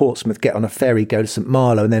London to Portsmouth, get on a ferry, go to St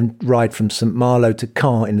Malo, and then ride from St Malo to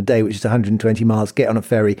Caen in a day, which is 120 miles, get on a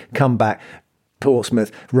ferry, come back,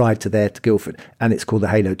 Portsmouth, ride to Guildford. And it's called the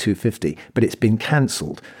Halo 250, but it's been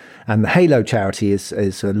cancelled. And the Halo charity is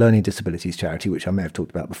a learning disabilities charity, which I may have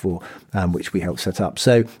talked about before, which we helped set up.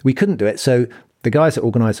 So we couldn't do it. So the guys that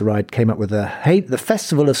organised the ride came up with the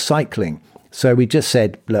Festival of Cycling. So we just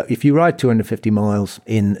said, look, if you ride 250 miles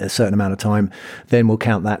in a certain amount of time, then we'll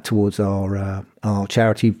count that towards our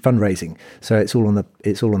charity fundraising. So it's all on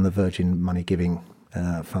the Virgin Money Giving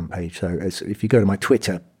fund page. So if you go to my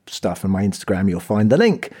Twitter stuff and my Instagram, you'll find the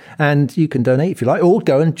link, and you can donate if you like, or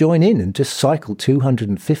go and join in and just cycle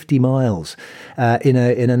 250 miles in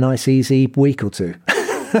a nice easy week or two.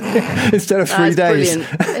 Instead of 3 days. Brilliant.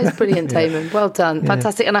 It's brilliant, Damon. Well done.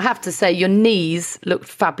 Fantastic. And I have to say, your knees looked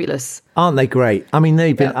fabulous. Aren't they great? I mean,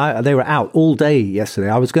 they were out all day yesterday.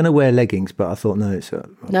 I was going to wear leggings, but I thought, no, it's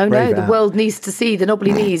the world needs to see the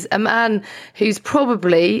knobbly knees. A man who's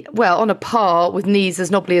probably, on a par with knees as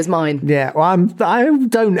knobbly as mine. Yeah, well, I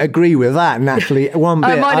don't agree with that, Natalie, one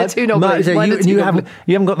bit. Mine are too knobbly. You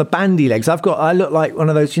haven't got the bandy legs. I look like one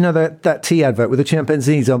of those, that tea advert with the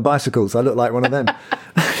chimpanzees on bicycles. I look like one of them.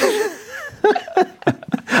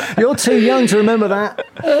 You're too young to remember that.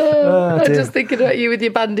 I'm just thinking about you with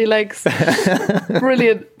your bandy legs.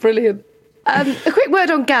 Brilliant. A quick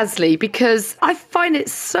word on Gasly, because I find it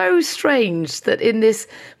so strange that in this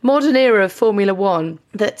modern era of Formula One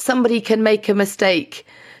that somebody can make a mistake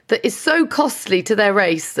that is so costly to their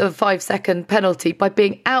race, of a 5-second penalty, by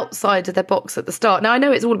being outside of their box at the start. Now, I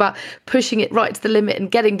know it's all about pushing it right to the limit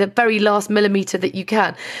and getting the very last millimetre that you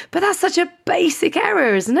can, but that's such a basic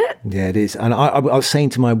error, isn't it? Yeah, it is. And I was saying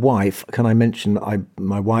to my wife, can I mention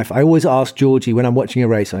my wife? I always ask Georgie when I'm watching a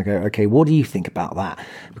race, I go, okay, what do you think about that?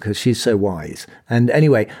 Because she's so wise. And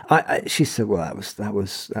anyway, she said, well, that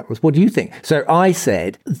was, what do you think? So I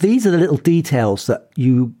said, these are the little details that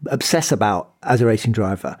you obsess about as a racing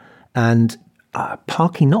driver. And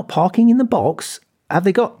not parking in the box. Have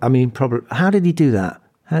they got? I mean, probably. How did he do that?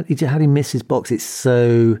 How did he miss his box? It's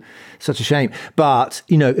such a shame. But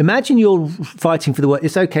imagine you're fighting for the world.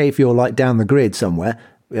 It's okay if you're like down the grid somewhere,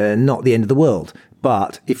 not the end of the world.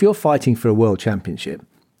 But if you're fighting for a world championship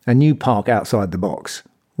and you park outside the box,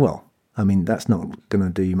 well, I mean, that's not going to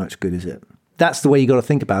do you much good, is it? That's the way you got to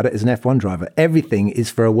think about it as an F1 driver. Everything is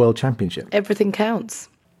for a world championship. Everything counts.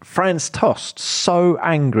 Franz Tost so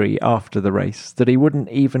angry after the race that he wouldn't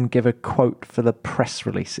even give a quote for the press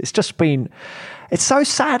release. It's so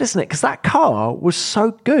sad, isn't it? Because that car was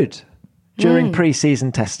so good during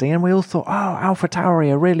pre-season testing, and we all thought, AlphaTauri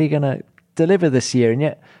are really going to deliver this year, and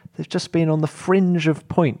yet they've just been on the fringe of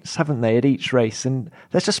points, haven't they, at each race? And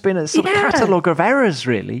there's just been a sort of catalogue of errors,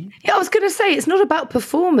 really. Yeah, I was going to say, it's not about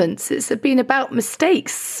performance. It's been about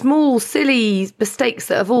mistakes, small, silly mistakes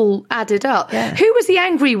that have all added up. Yeah. Who was he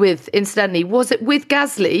angry with, incidentally? Was it with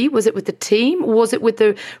Gasly? Was it with the team? Or was it with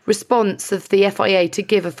the response of the FIA to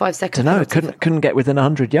give a 5-second penalty? Couldn't get within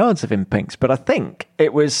 100 yards of him, Pinks. But I think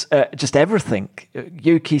it was just everything.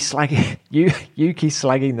 Yuki slagging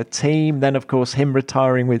the team. Then, of course, him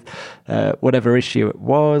retiring with whatever issue it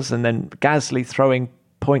was, and then Gasly throwing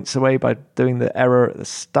points away by doing the error at the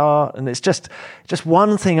start, and it's just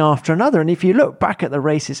one thing after another. And if you look back at the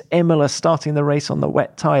races, Imola starting the race on the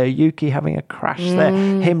wet tyre, Yuki having a crash there,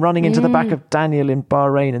 him running into the back of Daniel in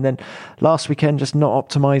Bahrain, and then last weekend just not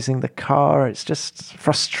optimising the car. It's just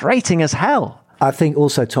frustrating as hell. I think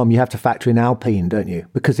also, Tom, you have to factor in Alpine, don't you?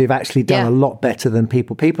 Because they've actually done a lot better than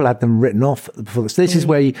people. People had them written off before this. This is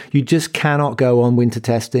where you just cannot go on winter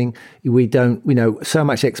testing. We don't, so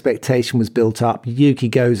much expectation was built up. Yuki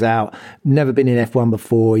goes out, never been in F1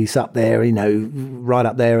 before. He's up there, right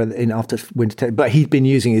up there after winter testing. But he's been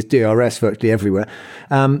using his DRS virtually everywhere.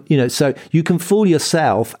 So you can fool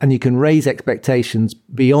yourself and you can raise expectations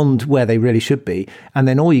beyond where they really should be. And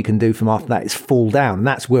then all you can do from after that is fall down. And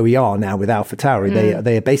that's where we are now with AlphaTauri.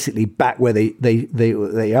 They are basically back where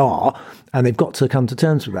they are, and they've got to come to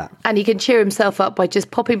terms with that. And he can cheer himself up by just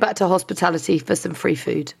popping back to hospitality for some free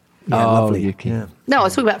food. Yeah, lovely. Yuki. Yeah. No, I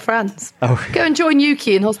was talking about Franz. Go and join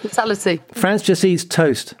Yuki in hospitality. Franz just eats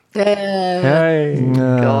toast. Hey.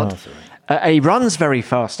 God. He runs very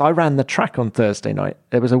fast. I ran the track on Thursday night.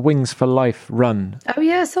 There was a Wings for Life run. Oh,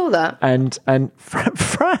 yeah, I saw that. And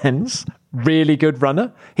Franz, really good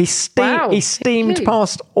runner. He steamed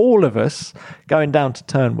past all of us going down to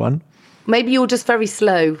turn 1. Maybe you're just very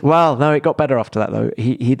slow. Well, no, it got better after that, though.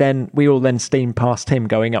 We all then steamed past him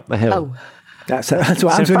going up the hill. Oh. That's what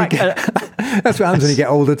happens when you get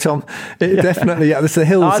older, Tom. Definitely, it's the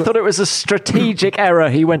hills. I thought it was a strategic error.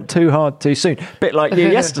 He went too hard too soon. Bit like you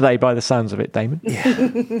yesterday, by the sounds of it, Damon.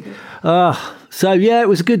 Yeah. So yeah, it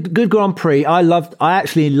was a good Grand Prix. I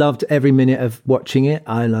actually loved every minute of watching it.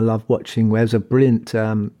 I loved watching. There was a brilliant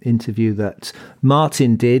interview that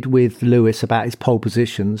Martin did with Lewis about his pole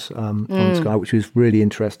positions on Sky, which was really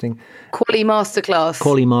interesting. Quali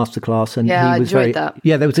masterclass, and yeah, he was I enjoyed that.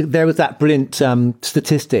 Yeah, there was that brilliant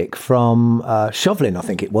statistic from Chauvelin, I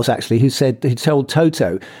think it was actually, who told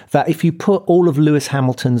Toto that if you put all of Lewis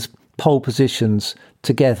Hamilton's pole positions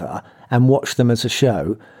together and watch them as a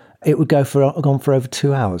show, it would go on for over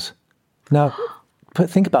 2 hours. Now,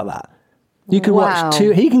 think about that. You could watch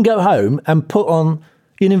he can go home and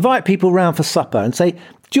you'd invite people round for supper and say,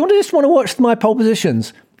 do you just want to watch my pole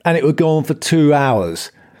positions? And it would go on for 2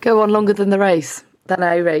 hours. Go on longer than the race, than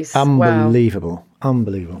a race. Unbelievable. Wow.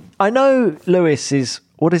 Unbelievable. I know Lewis is,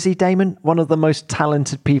 what is he, Damon? One of the most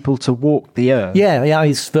talented people to walk the earth. Yeah,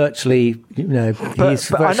 he's virtually, he's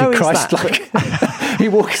virtually Christ-like. He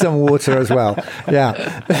walks on water as well.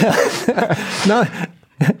 Yeah. No,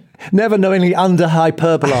 never knowingly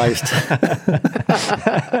under-hyperbolized.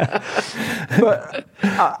 But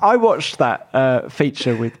I watched that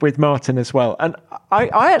feature with Martin as well. And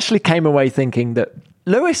I actually came away thinking that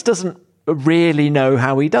Lewis doesn't really know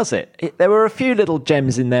how he does it. There were a few little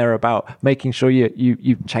gems in there about making sure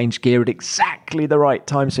you change gear at exactly the right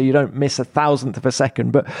time so you don't miss 1,000th of a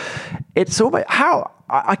second. But it's almost how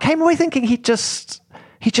I came away thinking he just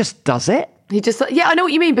does it. I know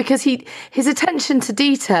what you mean, because his attention to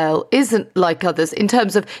detail isn't like others in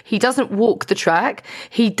terms of he doesn't walk the track,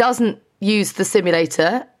 he doesn't use the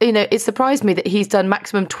simulator. It surprised me that he's done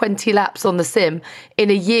maximum 20 laps on the sim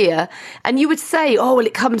in a year. And you would say,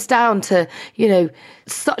 it comes down to,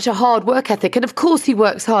 such a hard work ethic. And of course he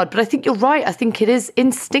works hard, but I think you're right. I think it is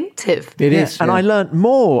instinctive. It is. And I learned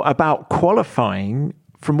more about qualifying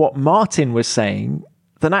from what Martin was saying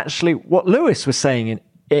than actually what Lewis was saying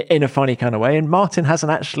in a funny kind of way. And Martin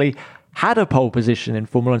hasn't actually had a pole position in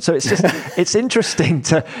Formula 1. So it's just, it's interesting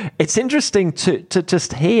to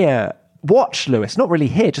just watch Lewis, not really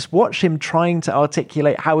hear, just watch him trying to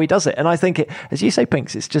articulate how he does it. And I think as you say,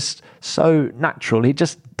 Pinks, it's just so natural. He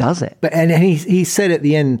just does it. And he said at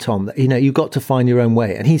the end, Tom, that, you've got to find your own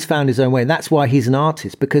way. And he's found his own way. And that's why he's an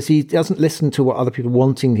artist, because he doesn't listen to what other people are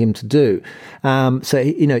wanting him to do. So,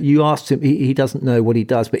 you asked him, he doesn't know what he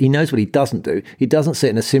does, but he knows what he doesn't do. He doesn't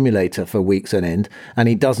sit in a simulator for weeks on end, and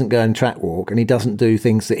he doesn't go and track walk, and he doesn't do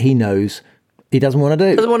things that he knows he doesn't want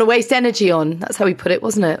to do. Doesn't want to waste energy on. That's how he put it,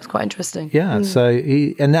 wasn't it? It was quite interesting. Yeah. So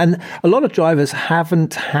and a lot of drivers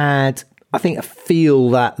haven't had, I think, a feel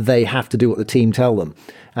that they have to do what the team tell them,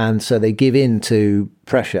 and so they give in to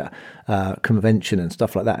pressure, convention, and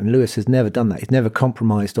stuff like that. And Lewis has never done that. He's never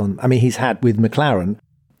compromised on. I mean, he's had with McLaren.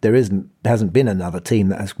 There hasn't been another team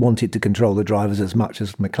that has wanted to control the drivers as much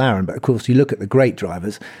as McLaren. But of course, you look at the great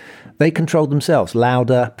drivers; they controlled themselves.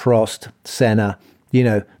 Lauda, Prost, Senna.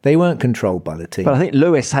 They weren't controlled by the team. But I think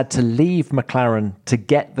Lewis had to leave McLaren to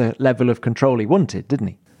get the level of control he wanted, didn't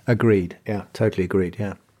he? Agreed. Yeah, totally agreed.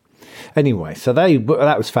 Yeah. Anyway, so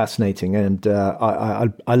that was fascinating, and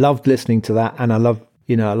I loved listening to that, and I love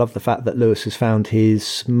the fact that Lewis has found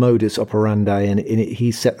his modus operandi, and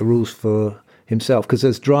he set the rules for himself. Because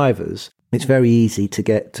as drivers, it's very easy to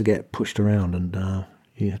get pushed around, and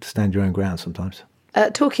you have to stand your own ground sometimes.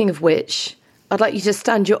 Talking of which, I'd like you to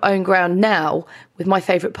stand your own ground now with my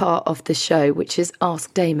favourite part of the show, which is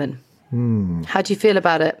Ask Damon. How do you feel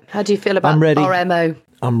about it? How do you feel about our MO?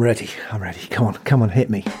 I'm ready. Come on, hit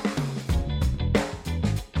me.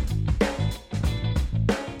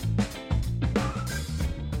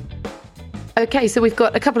 Okay, so we've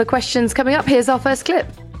got a couple of questions coming up. Here's our first clip.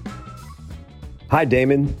 Hi,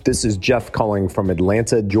 Damon. This is Jeff calling from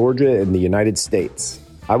Atlanta, Georgia in the United States.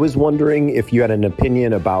 I was wondering if you had an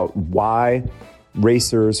opinion about why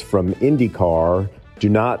racers from IndyCar do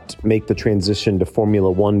not make the transition to Formula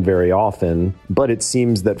One very often, but it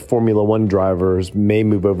seems that Formula One drivers may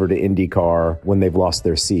move over to IndyCar when they've lost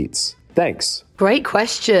their seats. Thanks. Great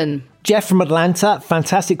question. Jeff from Atlanta,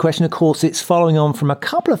 fantastic question. Of course, it's following on from a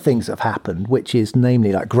couple of things that have happened, which is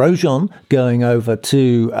namely like Grosjean going over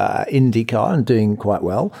to IndyCar and doing quite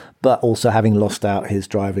well, but also having lost out his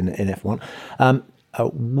drive in F1.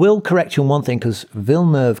 Will correct you on one thing, because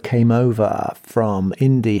Villeneuve came over from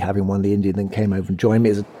Indy, having won the Indy, and then came over and joined me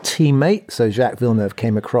as a teammate. So Jacques Villeneuve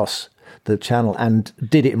came across the channel and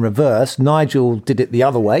did it in reverse. Nigel did it the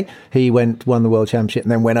other way. He won the World Championship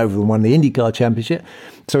and then went over and won the IndyCar Championship.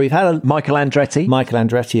 So we've had Michael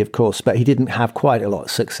Andretti, of course, but he didn't have quite a lot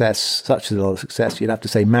of success, You'd have to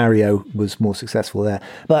say Mario was more successful there.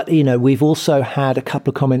 But, we've also had a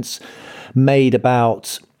couple of comments made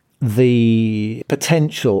about the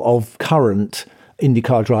potential of current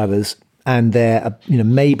IndyCar drivers and they're,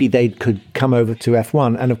 maybe they could come over to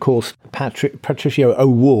F1. And of course, Patricio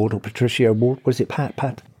O'Ward, what is it?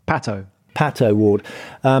 Pato O'Ward.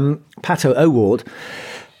 Pato O'Ward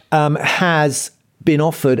has been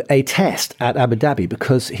offered a test at Abu Dhabi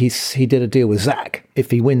because he did a deal with Zach.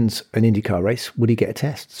 If he wins an IndyCar race, would he get a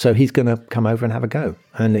test? So he's going to come over and have a go.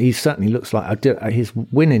 And he certainly looks like his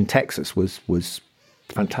win in Texas was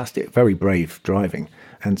fantastic, very brave driving.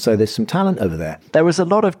 And so there's some talent over there. There was a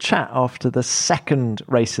lot of chat after the second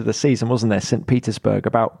race of the season, wasn't there, St. Petersburg,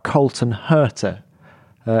 about Colton Herta,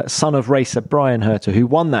 son of racer Brian Herta, who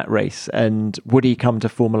won that race. And would he come to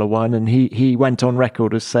Formula One? And he went on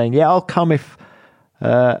record as saying, yeah, I'll come if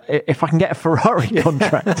I can get a Ferrari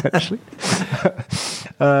contract, actually.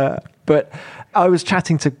 But I was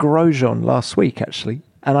chatting to Grosjean last week, actually,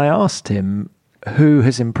 and I asked him, who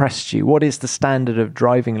has impressed you? What is the standard of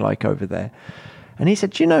driving like over there? And he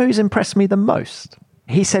said, do you know who's impressed me the most?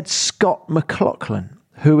 He said Scott McLaughlin,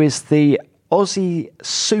 who is the Aussie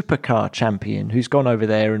supercar champion, who's gone over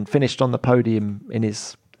there and finished on the podium in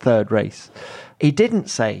his third race. He didn't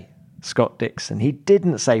say Scott Dixon. He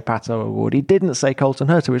didn't say Pato O'Ward. He didn't say Colton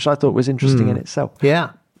Herta, which I thought was interesting in itself.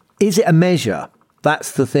 Yeah. Is it a measure?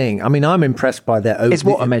 That's the thing. I mean, I'm impressed by their... Is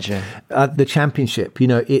what a measure? The championship.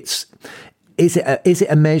 Is it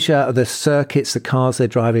a measure of the circuits, the cars they're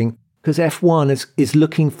driving? Because F1 is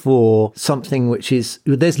looking for something which is...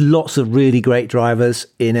 There's lots of really great drivers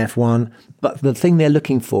in F1, but the thing they're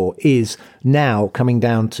looking for is now coming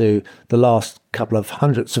down to the last couple of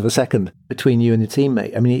hundredths of a second between you and your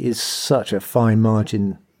teammate. I mean, it is such a fine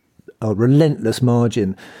margin, a relentless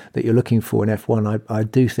margin that you're looking for in F1. I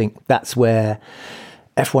do think that's where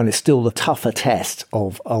F1 is still the tougher test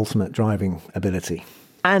of ultimate driving ability.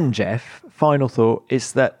 And Jeff, final thought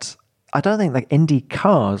is that I don't think the Indy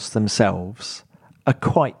cars themselves are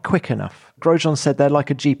quite quick enough. Grosjean said they're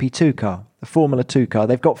like a GP2 car, a Formula 2 car.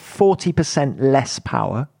 They've got 40% less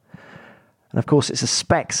power. And of course, it's a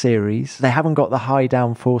spec series. They haven't got the high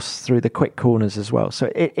downforce through the quick corners as well.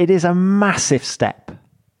 So it is a massive step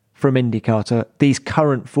from IndyCar to these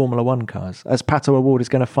current Formula 1 cars, as Pato O'Ward is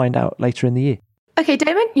going to find out later in the year. Okay,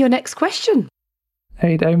 Damon, your next question.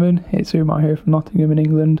 Hey Damon, it's Umar here from Nottingham in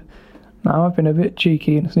England. Now, I've been a bit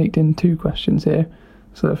cheeky and sneaked in 2 questions here.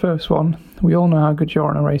 So the first one, we all know how good you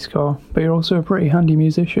are on a race car, but you're also a pretty handy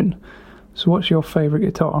musician. So what's your favourite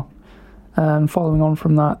guitar? And following on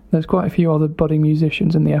from that, there's quite a few other budding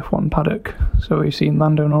musicians in the F1 paddock. So we've seen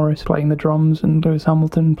Lando Norris playing the drums and Lewis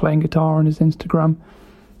Hamilton playing guitar on his Instagram.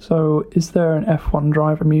 So is there an F1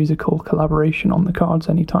 driver musical collaboration on the cards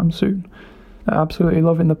anytime soon? Absolutely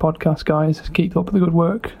loving the podcast, guys. Keep up the good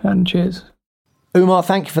work and cheers. Umar,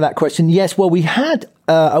 thank you for that question. Yes, well, we had,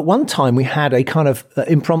 at one time, we had a kind of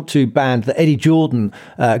impromptu band that Eddie Jordan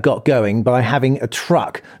got going by having a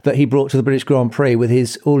truck that he brought to the British Grand Prix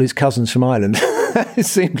with all his cousins from Ireland. It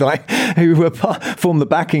seemed like who formed the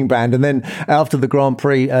backing band. And then after the Grand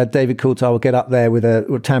Prix, David Coulthard would get up there with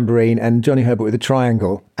a tambourine and Johnny Herbert with a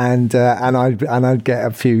triangle. And I'd get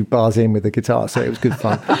a few bars in with the guitar. So it was good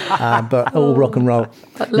fun. But all rock and roll.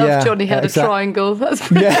 I love Johnny had a triangle. That's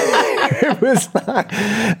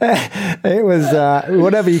it was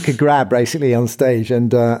whatever you could grab basically on stage.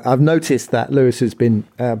 And I've noticed that Lewis has been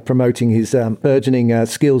promoting his burgeoning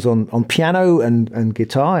skills on piano and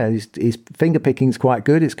guitar. His finger picking is quite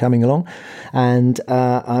good. It's coming along. And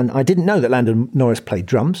I didn't know that Lando Norris played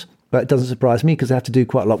drums. But it doesn't surprise me because they have to do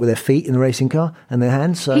quite a lot with their feet in the racing car and their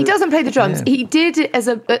hands. So he doesn't play the drums. Yeah. He did it as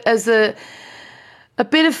a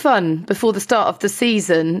bit of fun before the start of the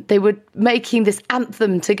season. They were making this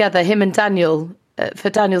anthem together, him and Daniel, for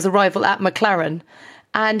Daniel's arrival at McLaren.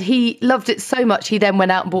 And he loved it so much, he then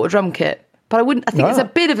went out and bought a drum kit. But I think it's a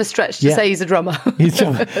bit of a stretch to say he's a drummer.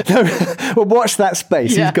 Well, watch that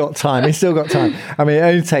space. Yeah. He's got time. He's still got time. I mean, it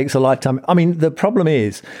only takes a lifetime. I mean, the problem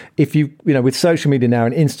is, if you with social media now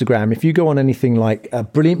and Instagram, if you go on anything like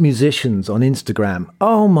brilliant musicians on Instagram,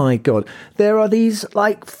 oh my God, there are these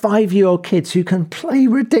like 5-year-old kids who can play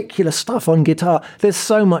ridiculous stuff on guitar. There's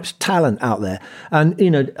so much talent out there. And,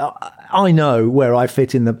 I know where I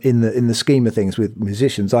fit in the scheme of things with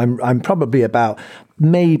musicians. I'm probably about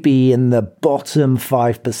maybe in the bottom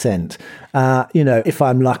 5%, if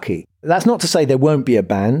I'm lucky. That's not to say there won't be a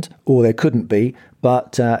band or there couldn't be,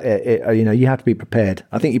 but you have to be prepared.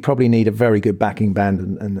 I think you probably need a very good backing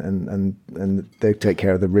band and they take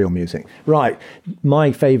care of the real music. Right,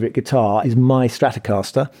 my favourite guitar is my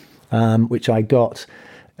Stratocaster, which I got.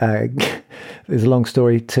 There's a long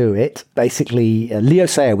story to it. Basically, Leo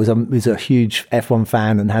Sayer was a huge F1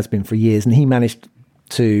 fan and has been for years, and he managed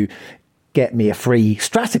to get me a free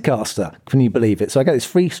Stratocaster. Can you believe it? So I got this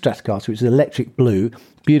free Stratocaster, which is electric blue,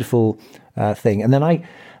 beautiful thing. And then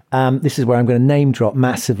this is where I'm going to name drop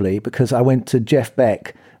massively, because I went to Jeff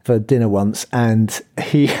Beck for dinner once, and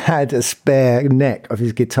he had a spare neck of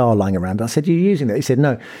his guitar lying around. I said, "You're using that?" He said,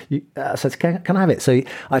 "No." I said, "Can I have it?" So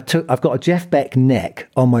I've got a Jeff Beck neck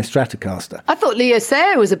on my Stratocaster. I thought Leo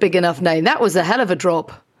Sayer was a big enough name. That was a hell of a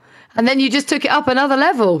drop. And then you just took it up another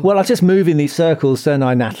level. Well, I just move in these circles, don't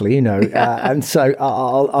I, Natalie? You know, and so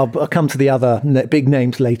I'll come to the other big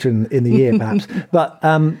names later in the year, perhaps. But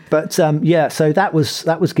yeah. So that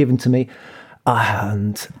was given to me.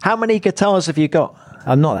 And how many guitars have you got?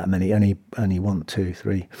 Not that many. Only 1, 2,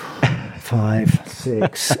 3, 5,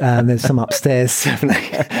 6, and there's some upstairs. 7,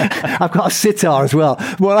 8. I've got a sitar as well.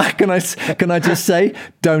 Well, can I just say,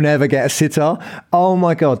 don't ever get a sitar. Oh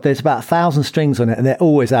my God, there's about 1,000 strings on it, and they're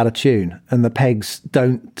always out of tune. And the pegs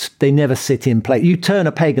they never sit in place. You turn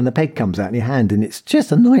a peg, and the peg comes out in your hand, and it's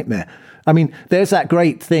just a nightmare. I mean, there's that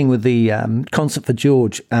great thing with the Concert for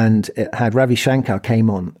George, and it had Ravi Shankar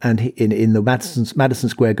came on, and in the Madison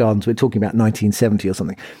Square Gardens, we're talking about 1970 or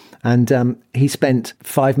something, and he spent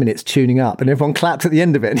 5 minutes tuning up, and everyone clapped at the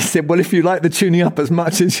end of it, and he said, "Well, if you like the tuning up as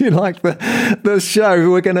much as you like the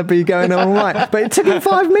show, we're going to be going all right." But it took him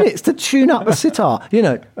 5 minutes to tune up a sitar. You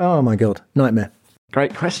know, oh my God, nightmare.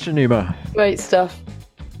 Great question, Uma. Great stuff.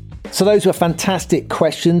 So those were fantastic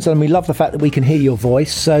questions, and we love the fact that we can hear your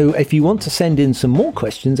voice. So if you want to send in some more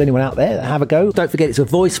questions, anyone out there, have a go. Don't forget, it's a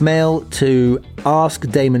voicemail to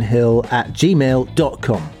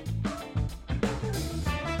askdamonhill@gmail.com.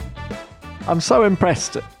 I'm so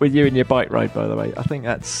impressed with you and your bike ride, by the way. I think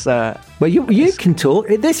that's... well, you can talk.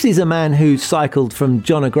 This is a man who cycled from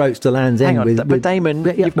John O'Groats to Land's End. Hang on, but Damon,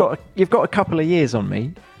 you've got a couple of years on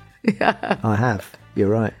me. I have. You're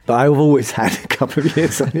right. But I've always had a couple of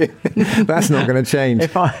years on you. That's not going to change.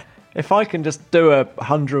 If I can just do a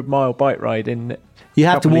 100-mile bike ride in you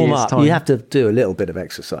have to warm up. Time. You have to do a little bit of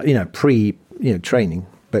exercise, training.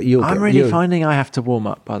 But I'm finding I have to warm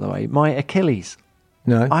up, by the way. My Achilles.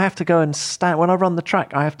 No. I have to go and stand. When I run the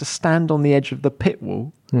track, I have to stand on the edge of the pit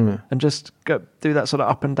wall and just do that sort of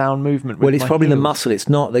up and down movement. Well, it's probably the muscle. It's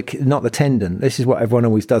not the tendon. This is what everyone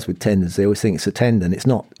always does with tendons. They always think it's a tendon. It's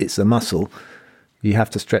not. It's a muscle. You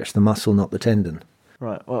have to stretch the muscle, not the tendon.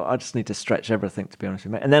 Right. Well, I just need to stretch everything, to be honest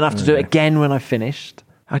with you, mate. And then I have to do it again when I've finished.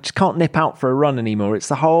 I just can't nip out for a run anymore. It's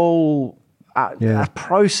the whole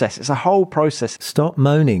process. It's a whole process. Stop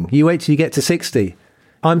moaning. You wait till you get to 60.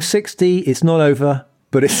 I'm 60. It's not over,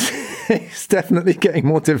 but it's definitely getting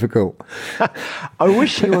more difficult. I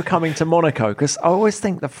wish you were coming to Monaco, because I always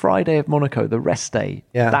think the Friday of Monaco, the rest day,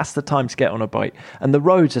 that's the time to get on a bike. And the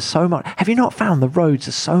roads are so much... Have you not found the roads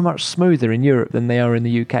are so much smoother in Europe than they are in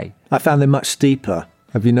the UK? I found them much steeper.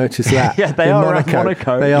 Have you noticed that? Yeah, they are around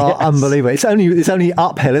Monaco. They are unbelievable. It's only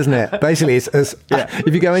uphill, isn't it? Basically, it's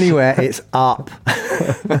if you go anywhere, it's up.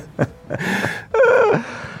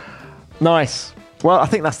 Nice. Well, I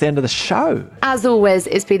think that's the end of the show. As always,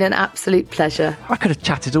 it's been an absolute pleasure. I could have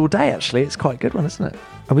chatted all day, actually. It's quite a good one, isn't it?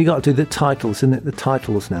 Have we got to do the titles, isn't it? The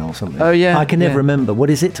titles now or something? Oh, yeah. I can never remember.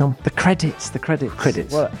 What is it, Tom? The credits.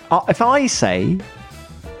 Well, if I say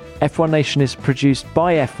F1 Nation is produced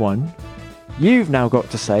by F1, you've now got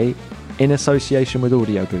to say in association with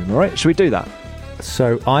Audio Boom, all right? Should we do that?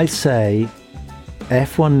 So I say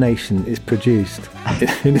F1 Nation is produced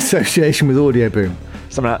in association with Audio Boom.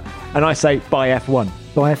 Something like that. And I say by F1.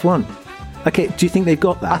 By F1. Okay, do you think they've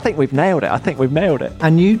got that? I think we've nailed it.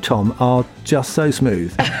 And you, Tom, are just so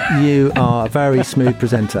smooth. You are a very smooth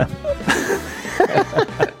presenter.